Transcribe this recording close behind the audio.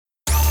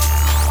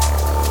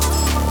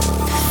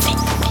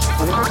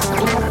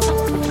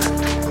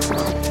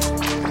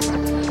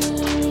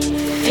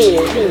Listen.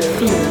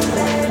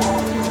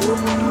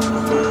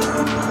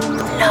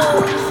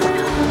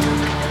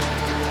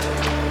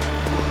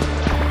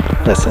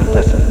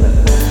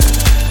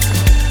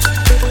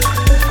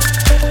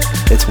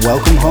 It's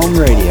Welcome Home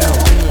Radio.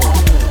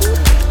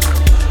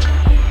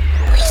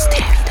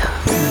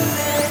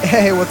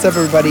 Hey, what's up,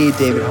 everybody?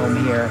 David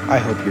Home here. I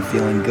hope you're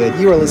feeling good.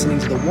 You are listening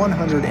to the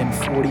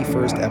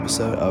 141st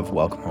episode of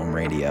Welcome Home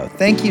Radio.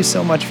 Thank you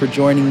so much for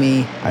joining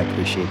me. I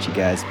appreciate you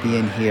guys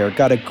being here.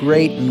 Got a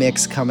great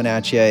mix coming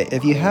at you.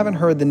 If you haven't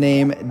heard the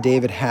name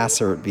David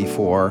Hassert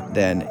before,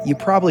 then you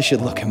probably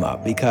should look him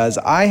up because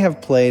I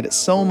have played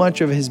so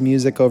much of his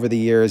music over the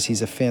years.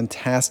 He's a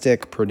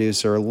fantastic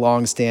producer,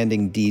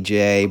 long-standing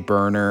DJ,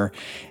 burner,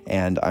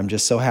 and I'm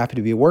just so happy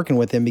to be working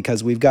with him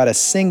because we've got a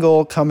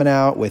single coming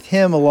out with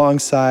him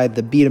alongside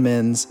the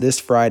Beatamans this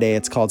Friday.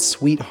 It's called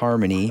Sweet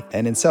Harmony,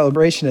 and in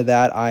celebration of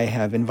that, I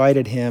have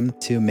invited him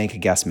to make a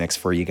guest mix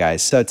for you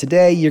guys. So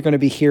today, you're going to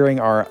be hearing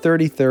our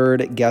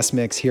 33rd guest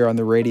mix here on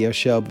the radio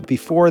show. But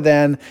before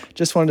then,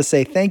 just wanted to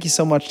say thank you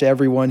so much to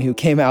everyone who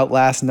came out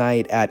last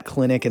night at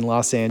Clinic in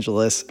Los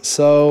Angeles.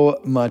 So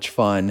much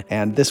fun.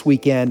 And this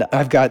weekend,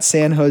 I've got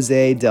San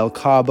Jose del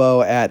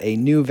Cabo at a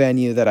new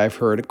venue that I've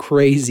heard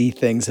crazy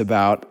things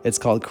about. It's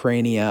called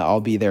Crania.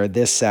 I'll be there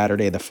this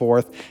Saturday, the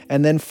 4th.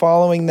 And then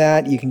following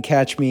that, you can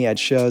catch me at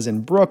shows in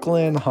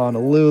Brooklyn,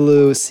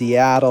 Honolulu,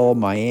 Seattle,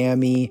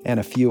 Miami, and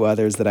a few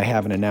others that I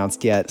haven't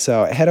announced yet.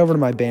 So head over to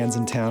my Bands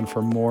in Town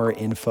for more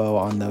info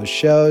on those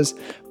shows.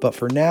 But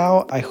for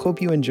now, I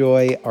hope you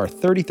enjoy our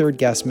 33rd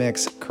guest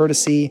mix,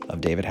 courtesy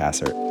of David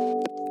Hassert.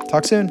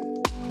 Talk soon.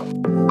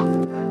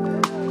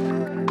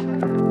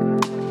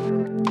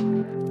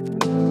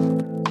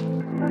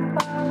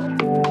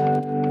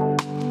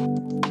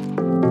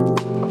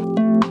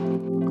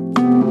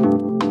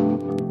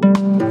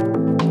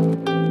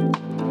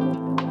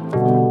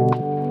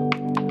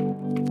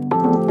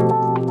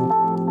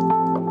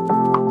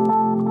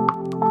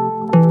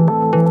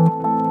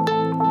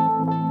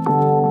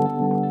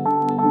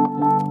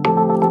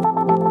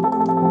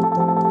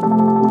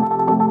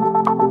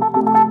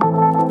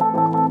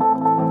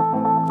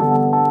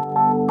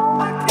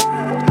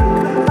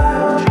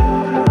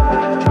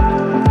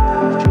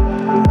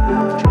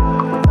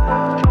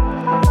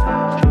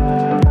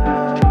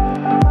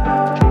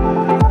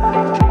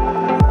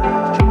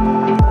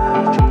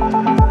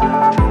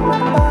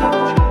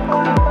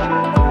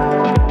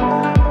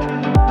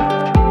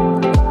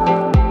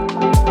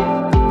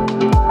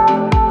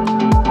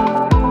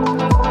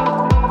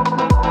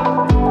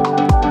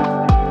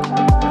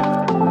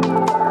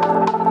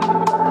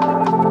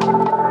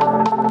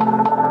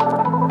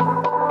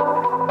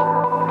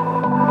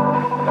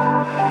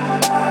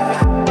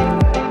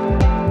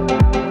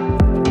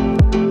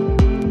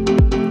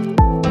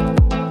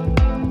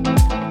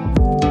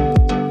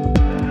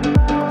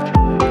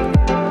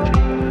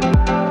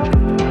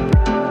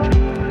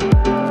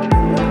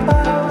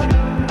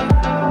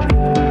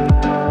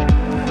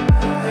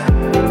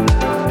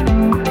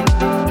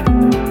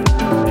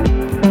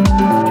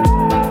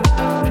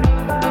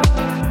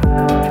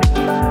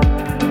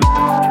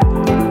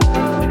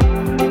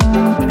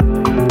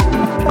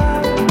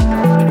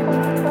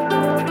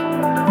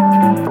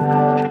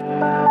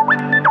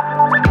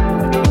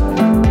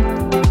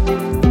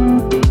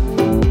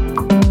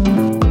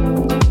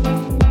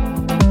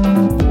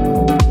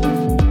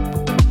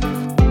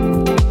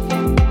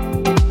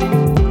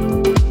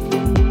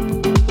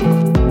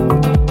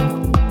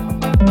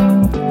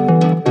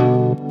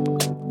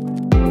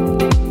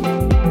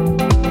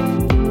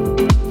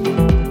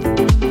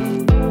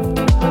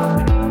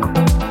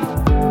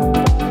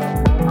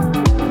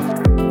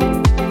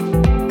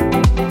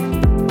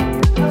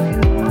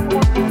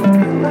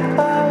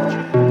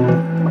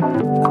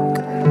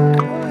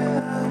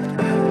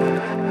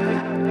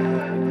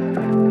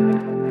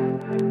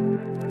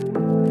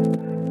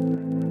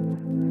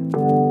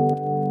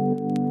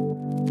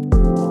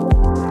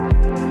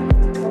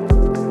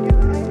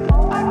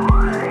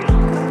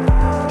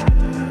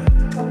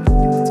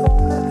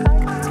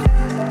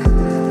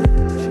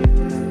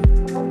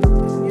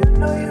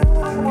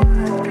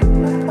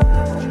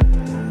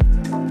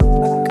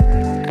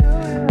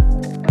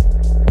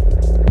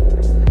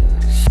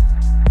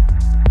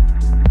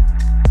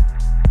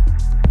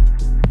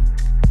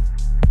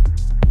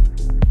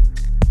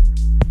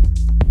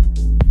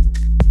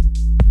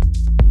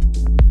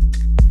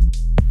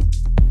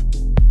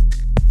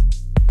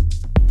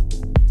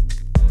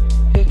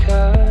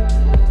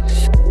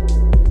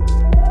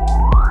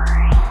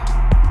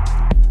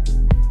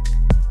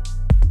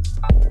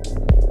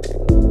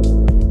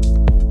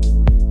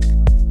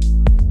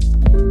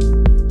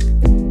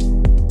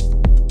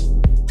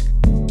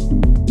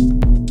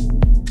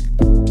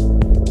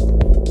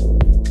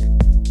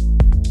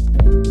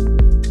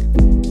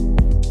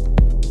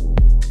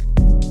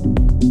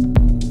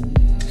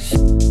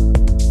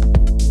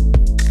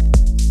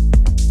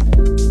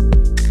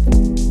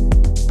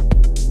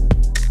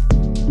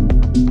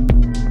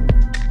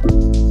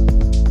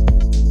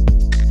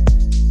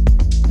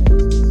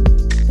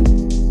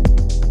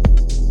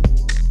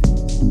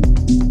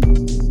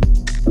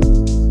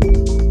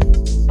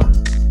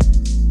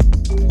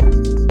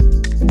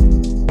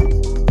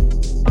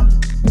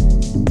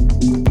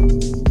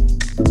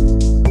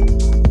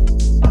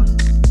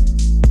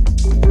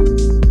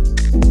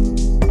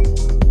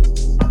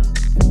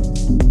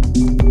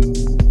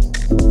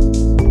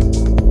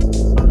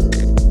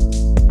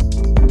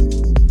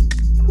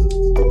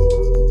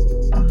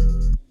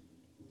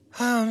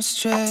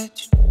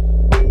 stretched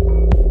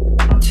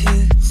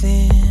too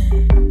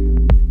thin.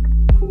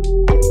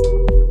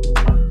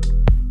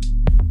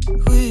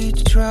 We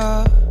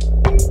draw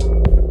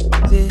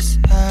this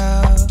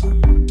out.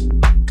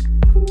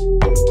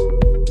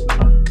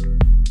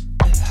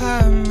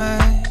 I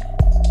might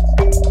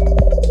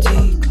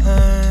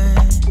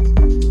decline.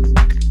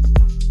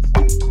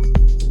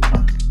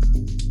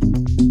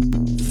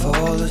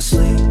 Fall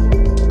asleep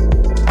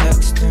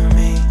next to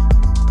me.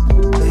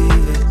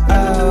 Leave it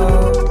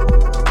out.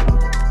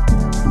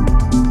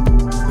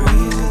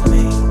 Breathe with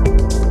me.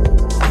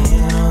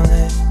 In on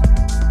this.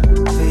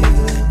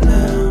 Feel it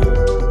now.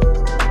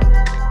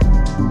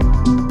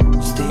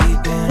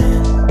 Steeping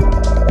in.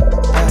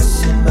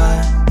 Passing by.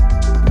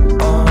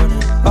 On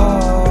and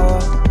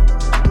off.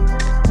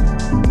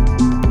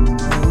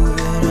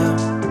 Moving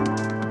out.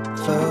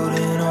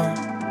 Floating on.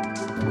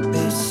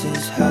 This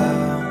is how.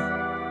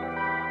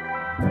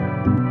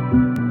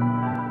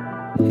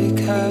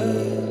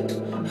 Because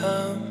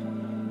I'm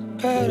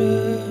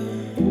better.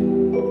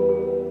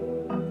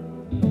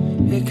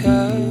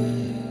 Because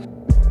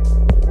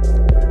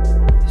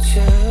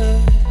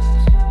just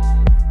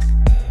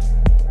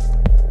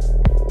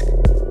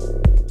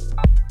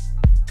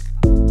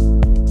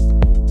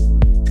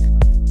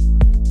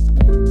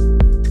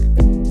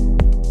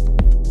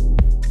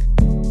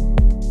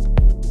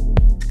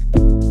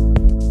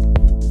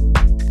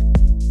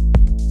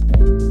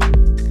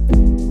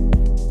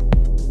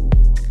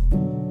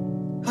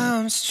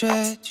I'm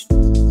stretched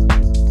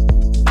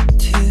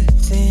too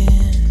thin.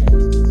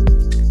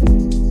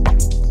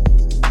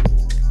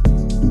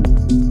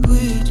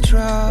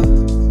 Withdraw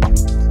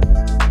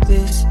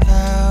this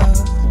out.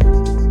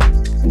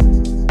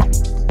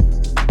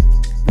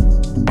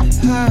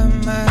 I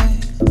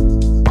might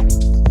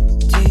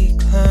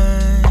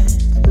decline.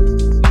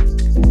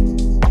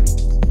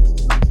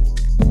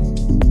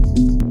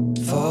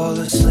 Fall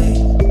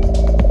asleep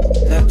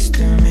next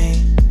to me.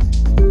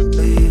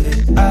 Leave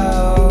it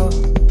out.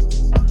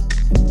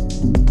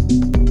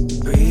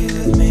 Breathe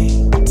with me.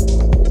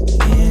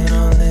 In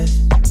on this.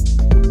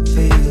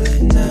 Feel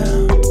it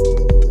now.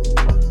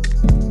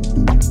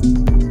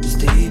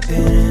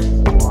 Steeping in.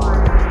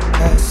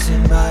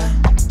 Passing by.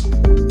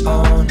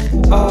 On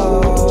and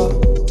off.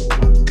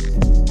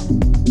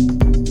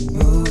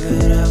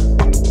 Moving out.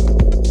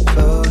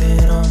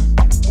 Floating on.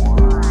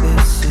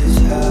 This is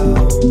how.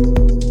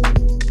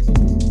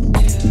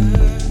 Just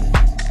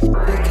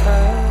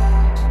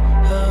because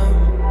I'm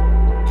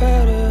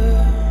better.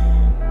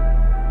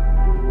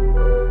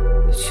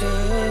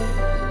 Just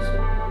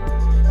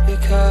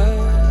because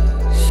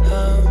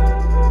I'm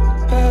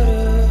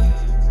better.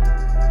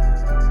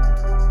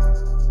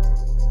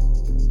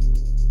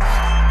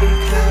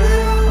 Because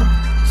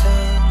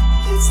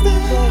I'm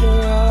better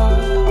off.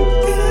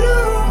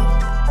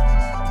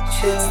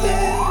 Just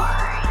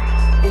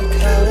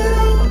because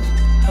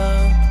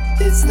I'm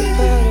better.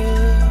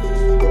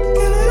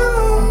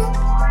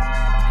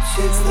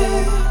 Just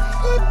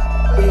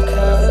because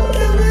I'm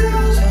better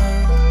off.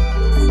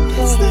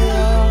 Just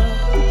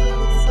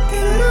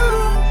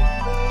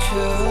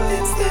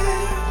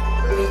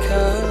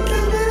because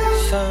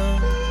I'm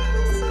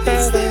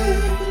better.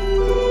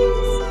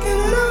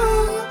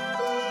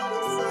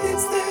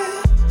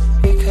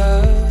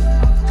 Because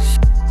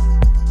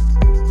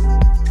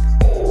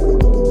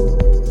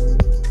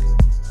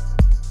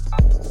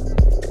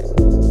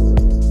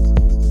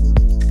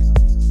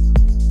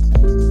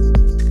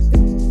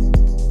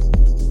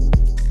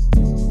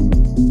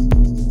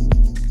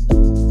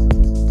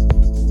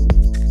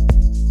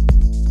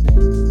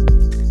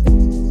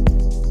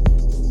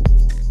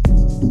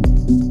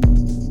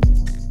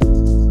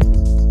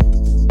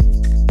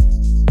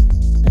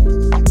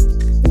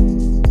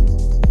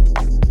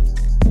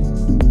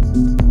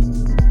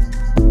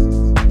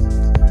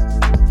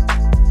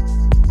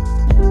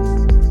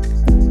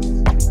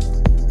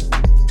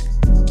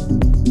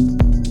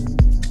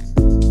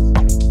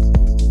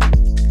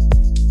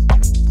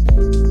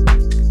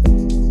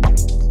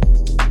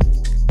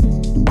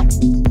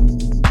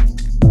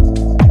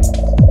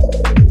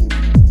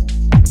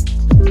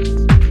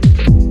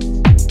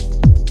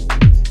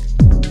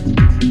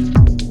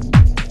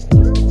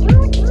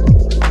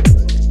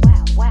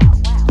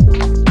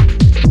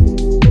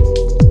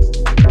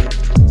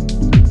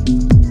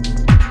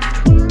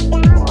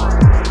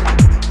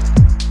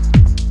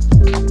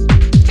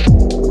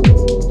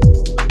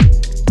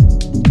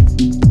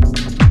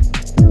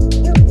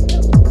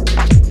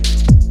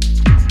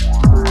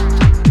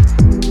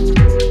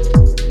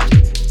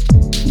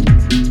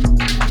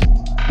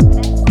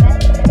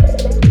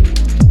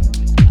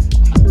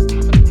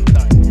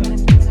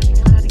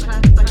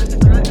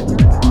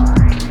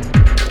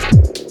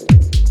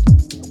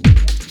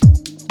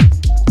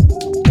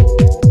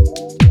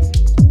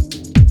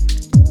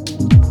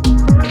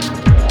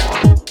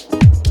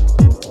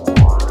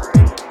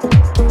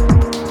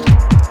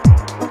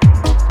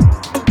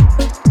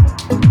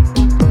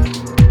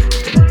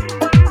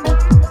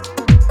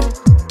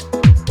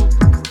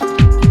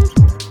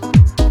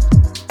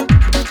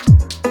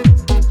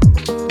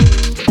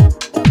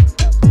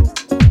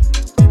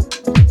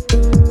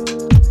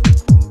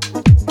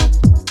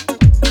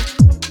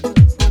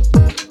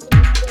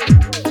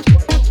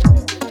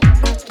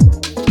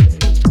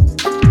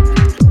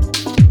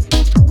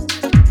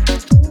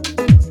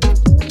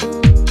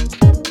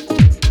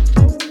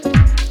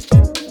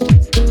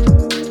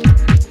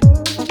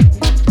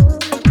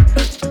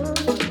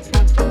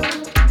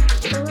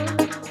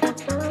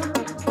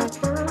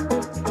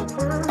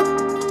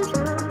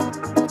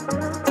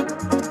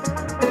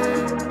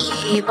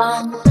keep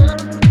on.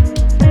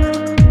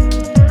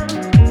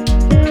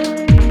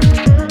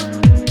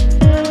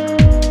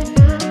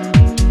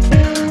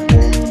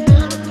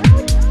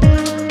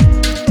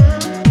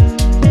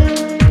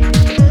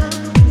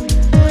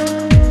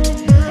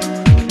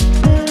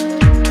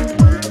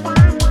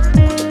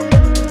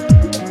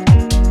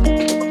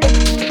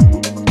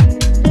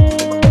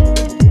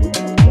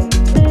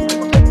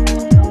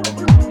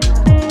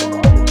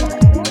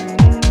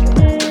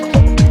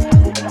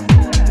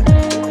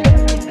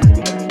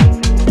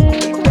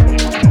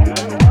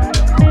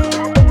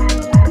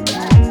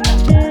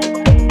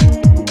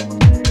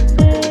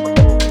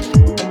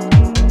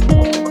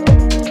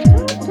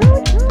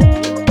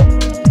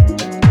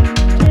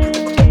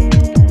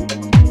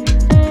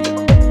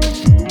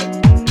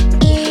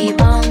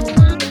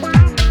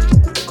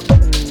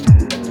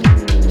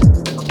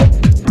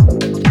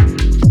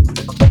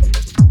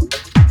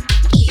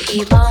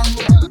 Keep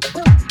on.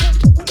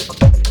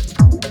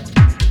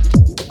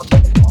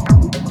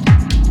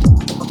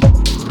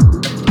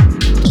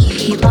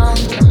 Keep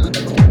on.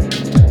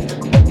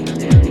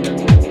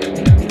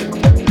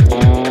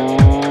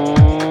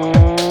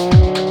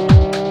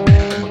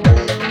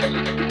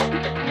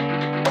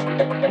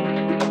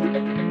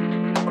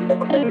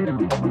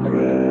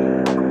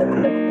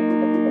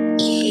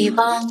 Keep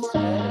on.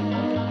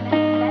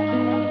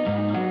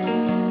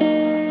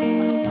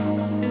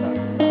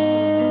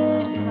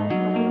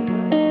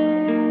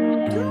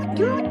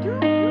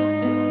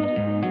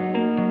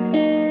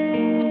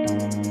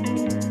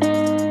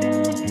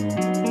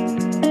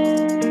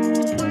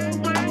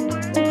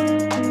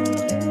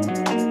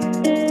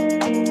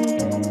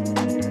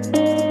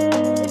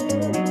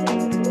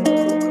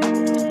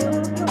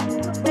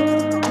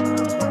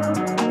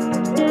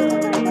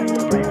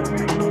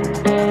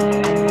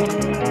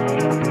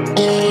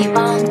 Keep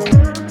on.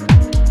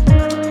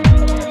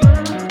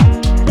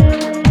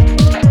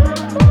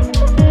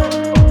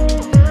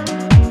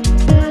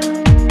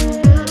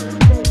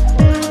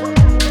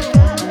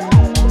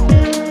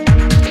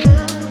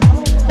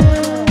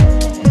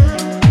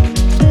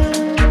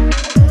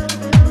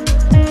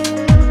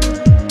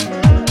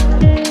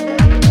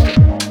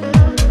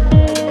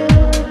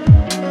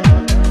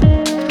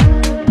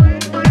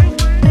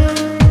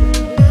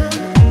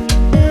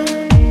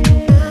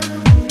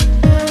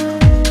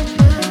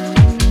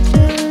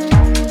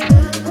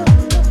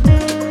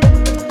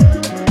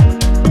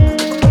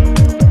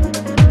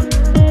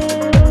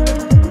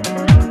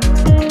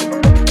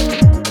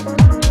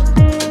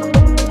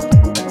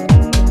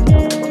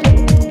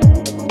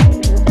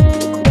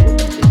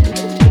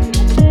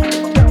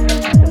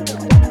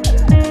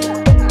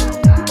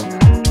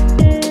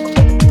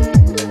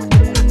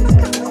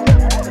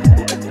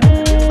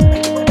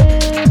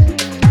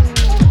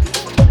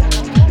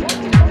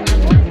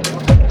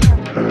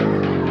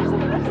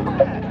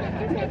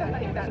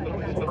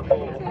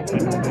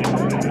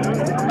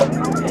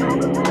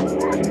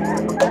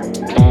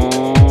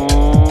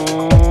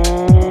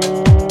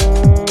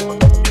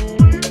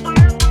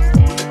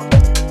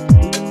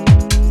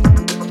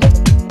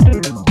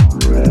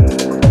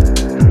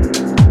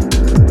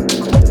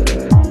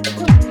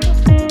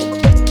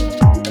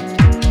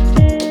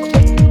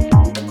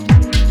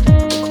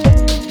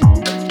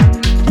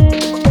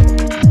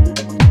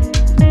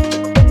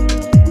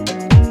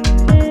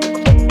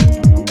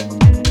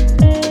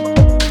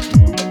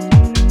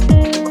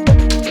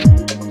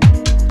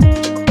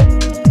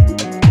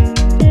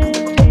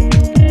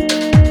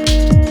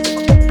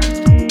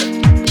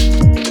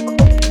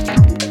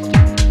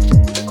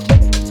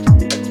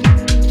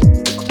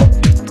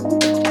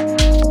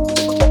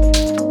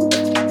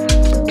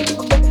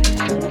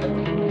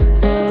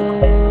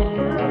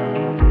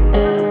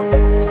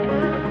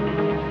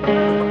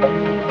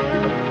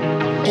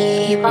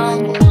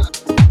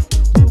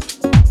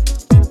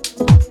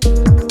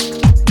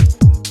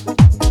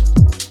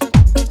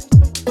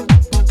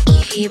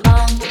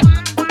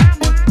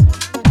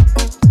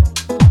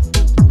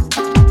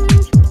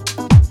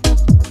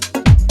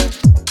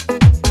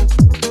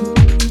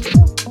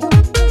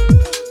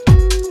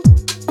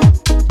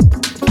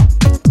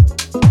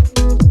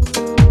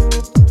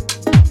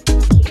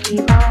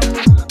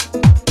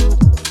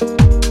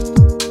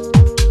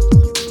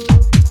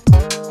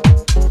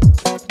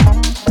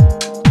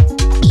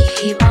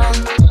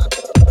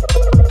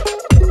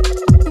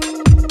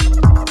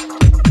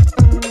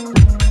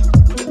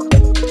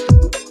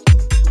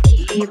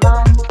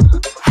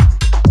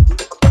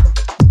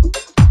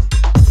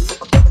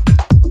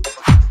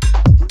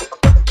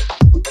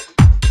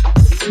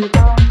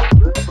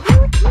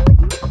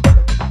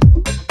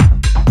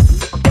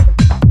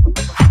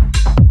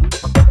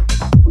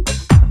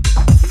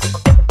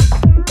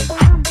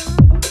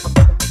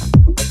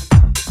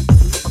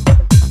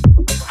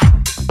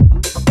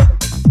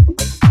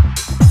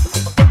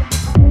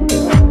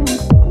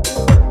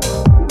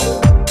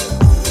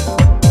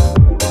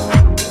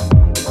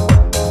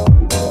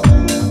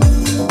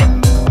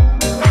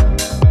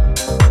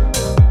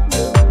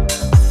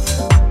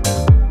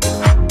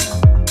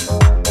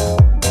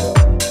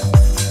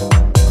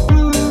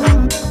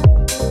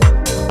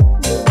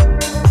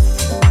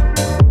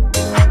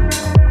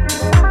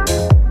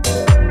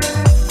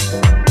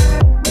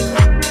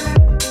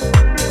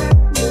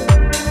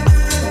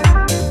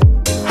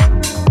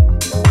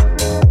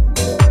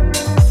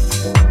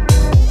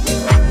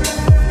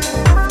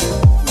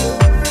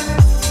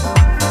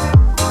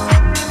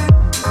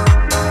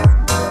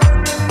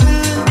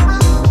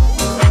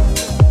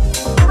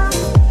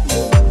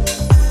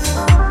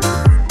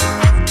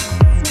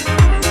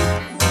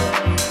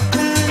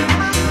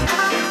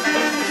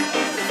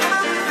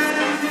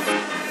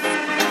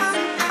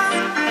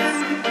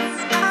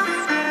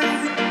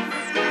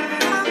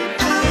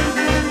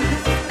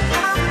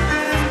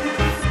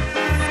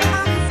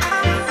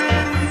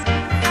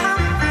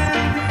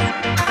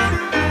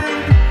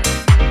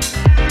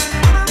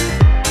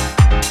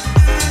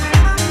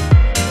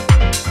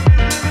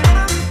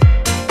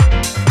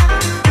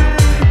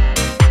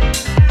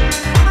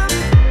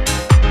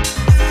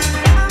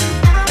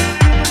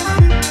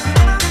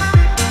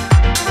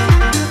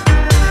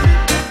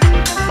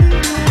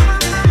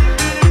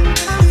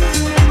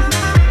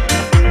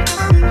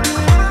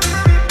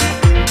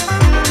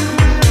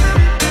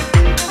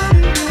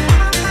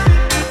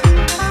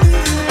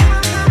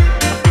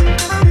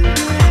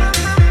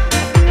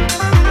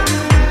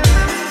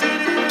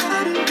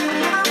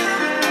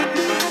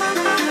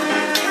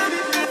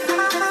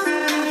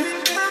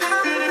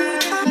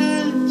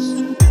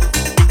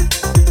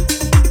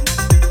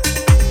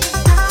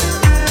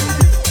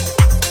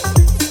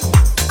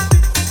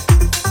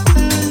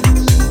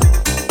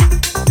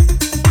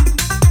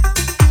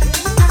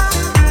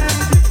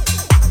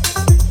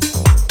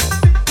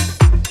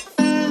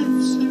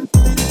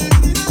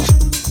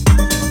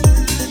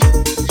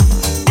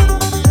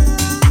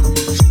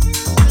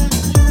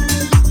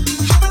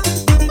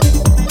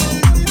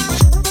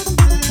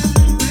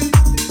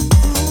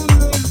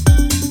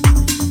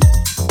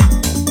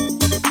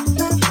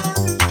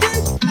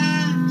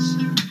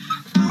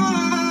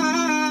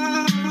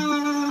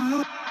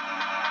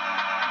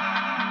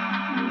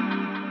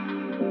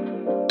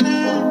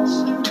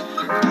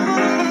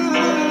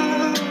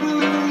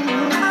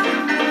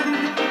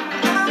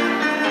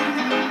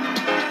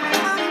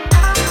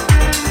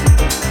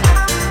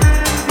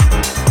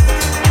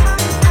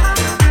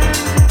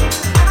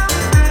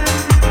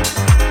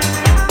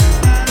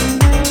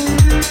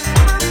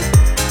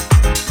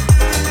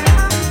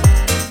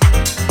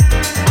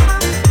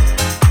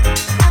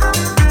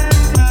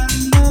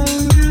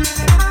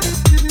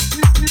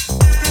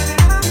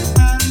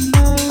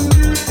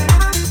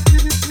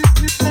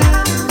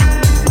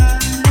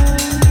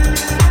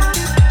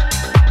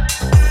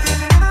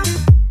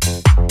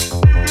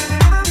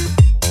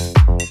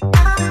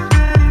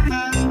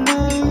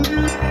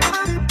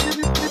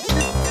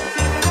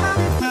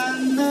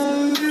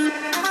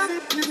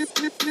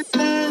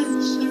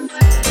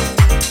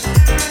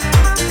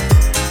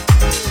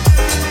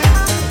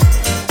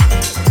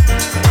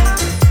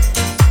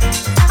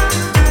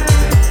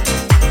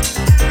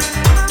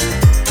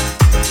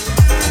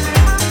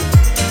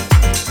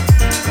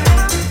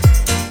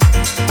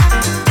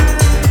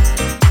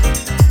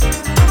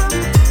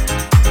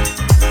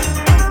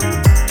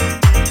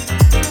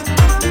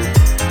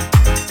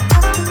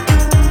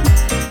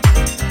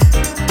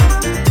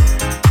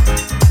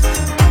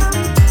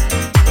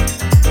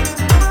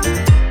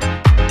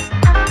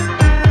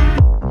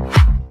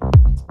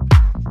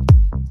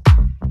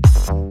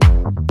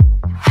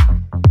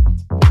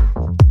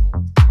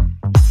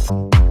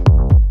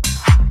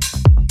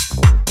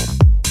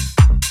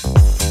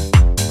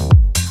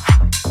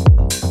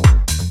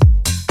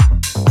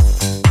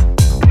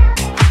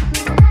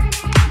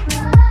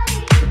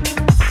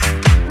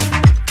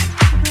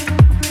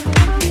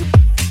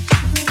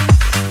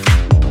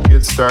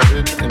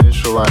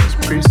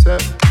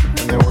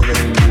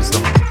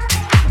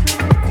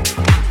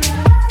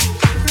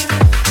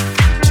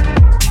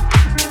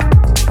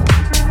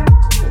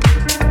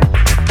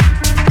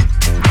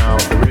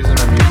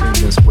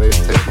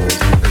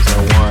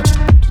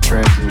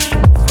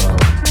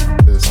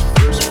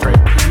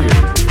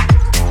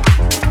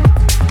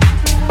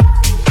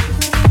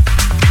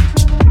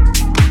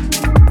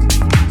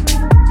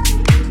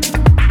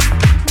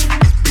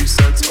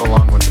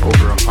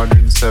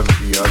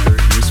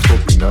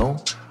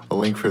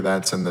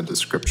 that's in the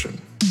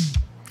description.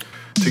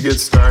 To get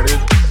started,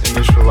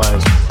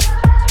 initialize.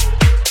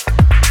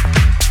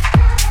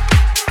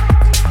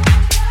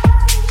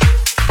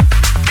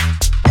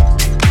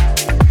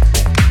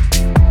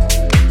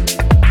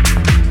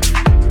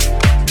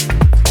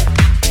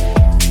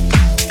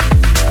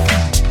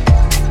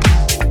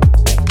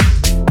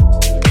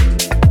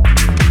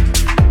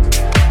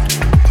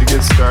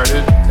 Get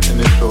started,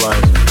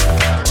 initialize.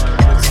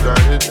 Get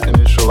started,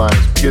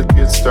 initialize.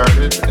 Get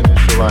started,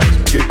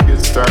 initialize.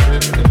 Get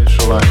started,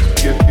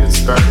 initialize. Get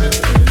started,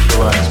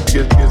 initialize.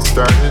 Get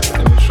started,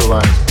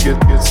 initialize.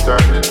 Get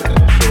started,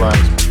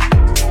 initialize.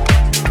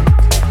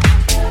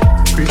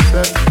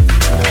 Preset,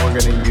 and then we're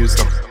going to use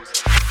them.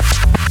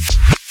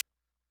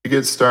 To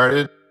get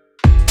started.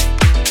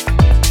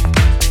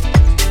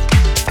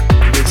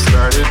 Get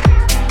started.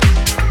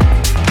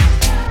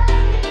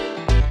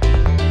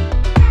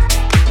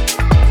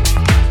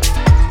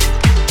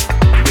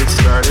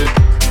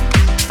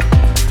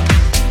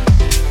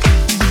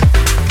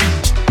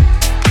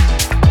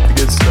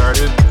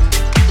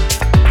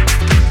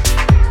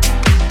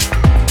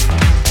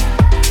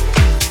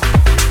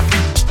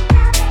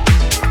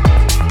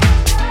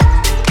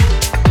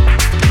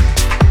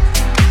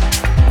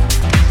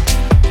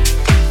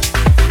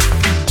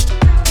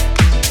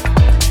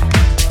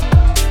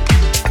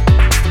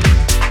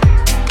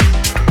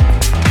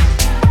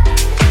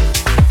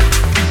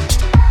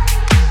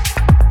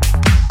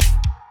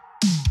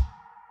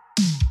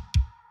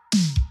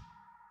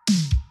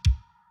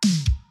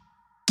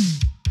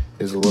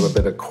 Is a little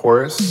bit of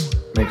chorus,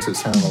 makes it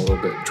sound a little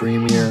bit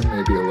dreamier,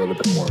 maybe a little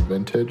bit more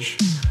vintage.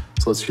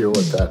 So let's hear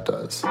what that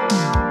does.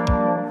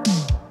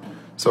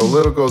 So a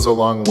little goes a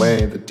long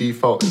way. The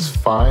default is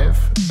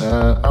 5.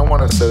 I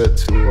want to set it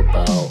to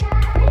about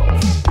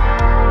 12.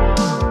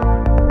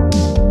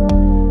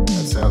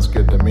 That sounds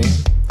good to me.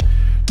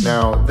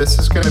 Now this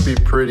is going to be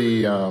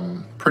pretty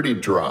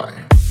dry.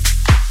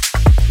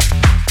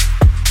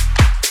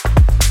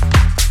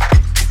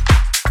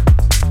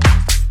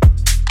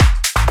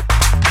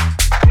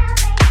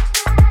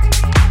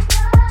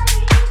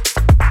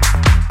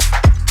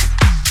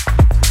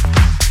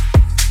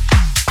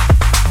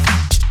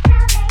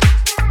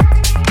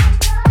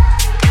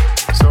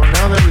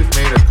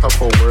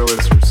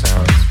 Wurlitzer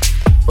sounds.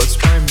 Let's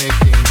try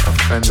making a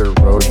Fender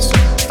Rhodes sound.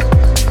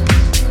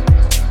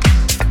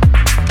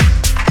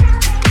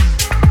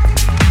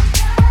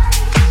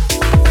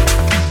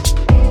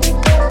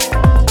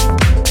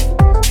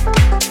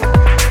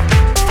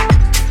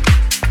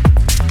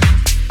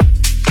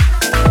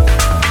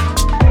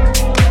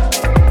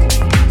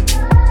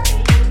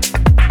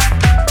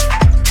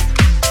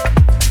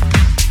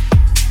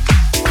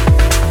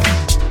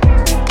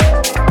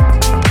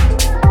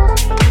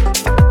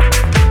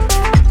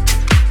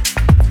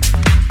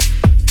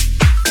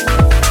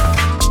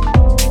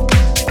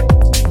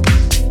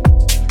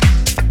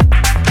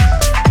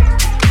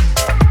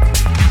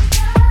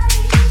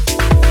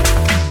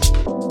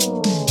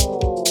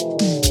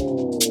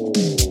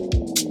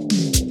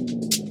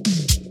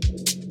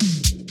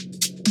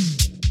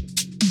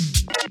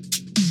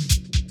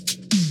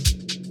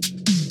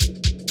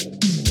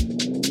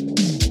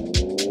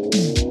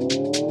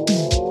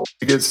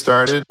 Get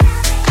started.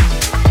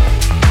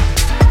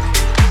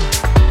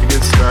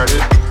 Get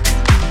started.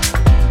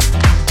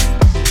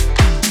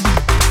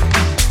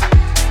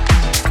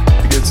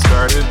 Get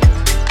started.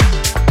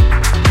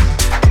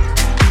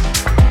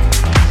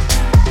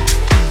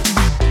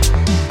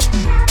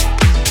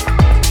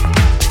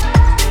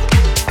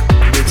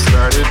 Get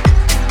started.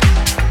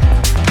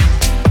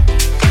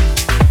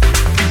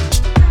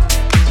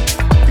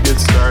 Get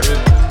started.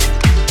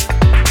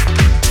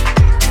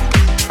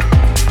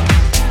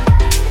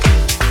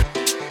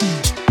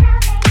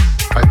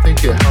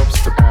 It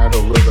helps to add a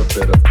little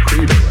bit of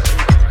pre-delay.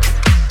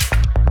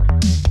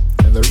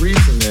 And the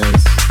reason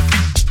is,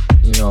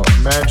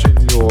 imagine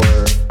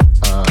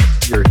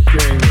you're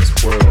hearing this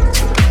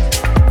Wurlitzer,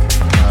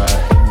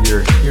 and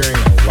you're hearing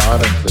a lot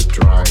of the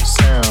dry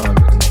sound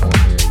and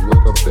only a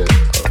little bit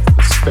of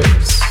the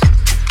space.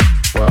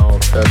 Well,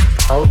 that's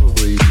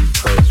probably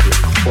because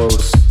you're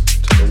close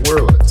to the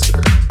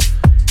Wurlitzer.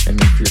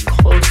 And if you're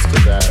close to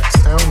that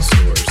sound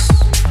source,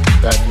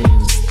 that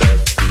means that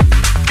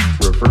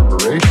the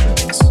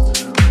reverberations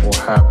will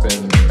happen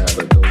at a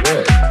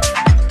delay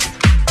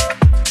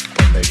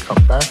when they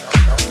come back.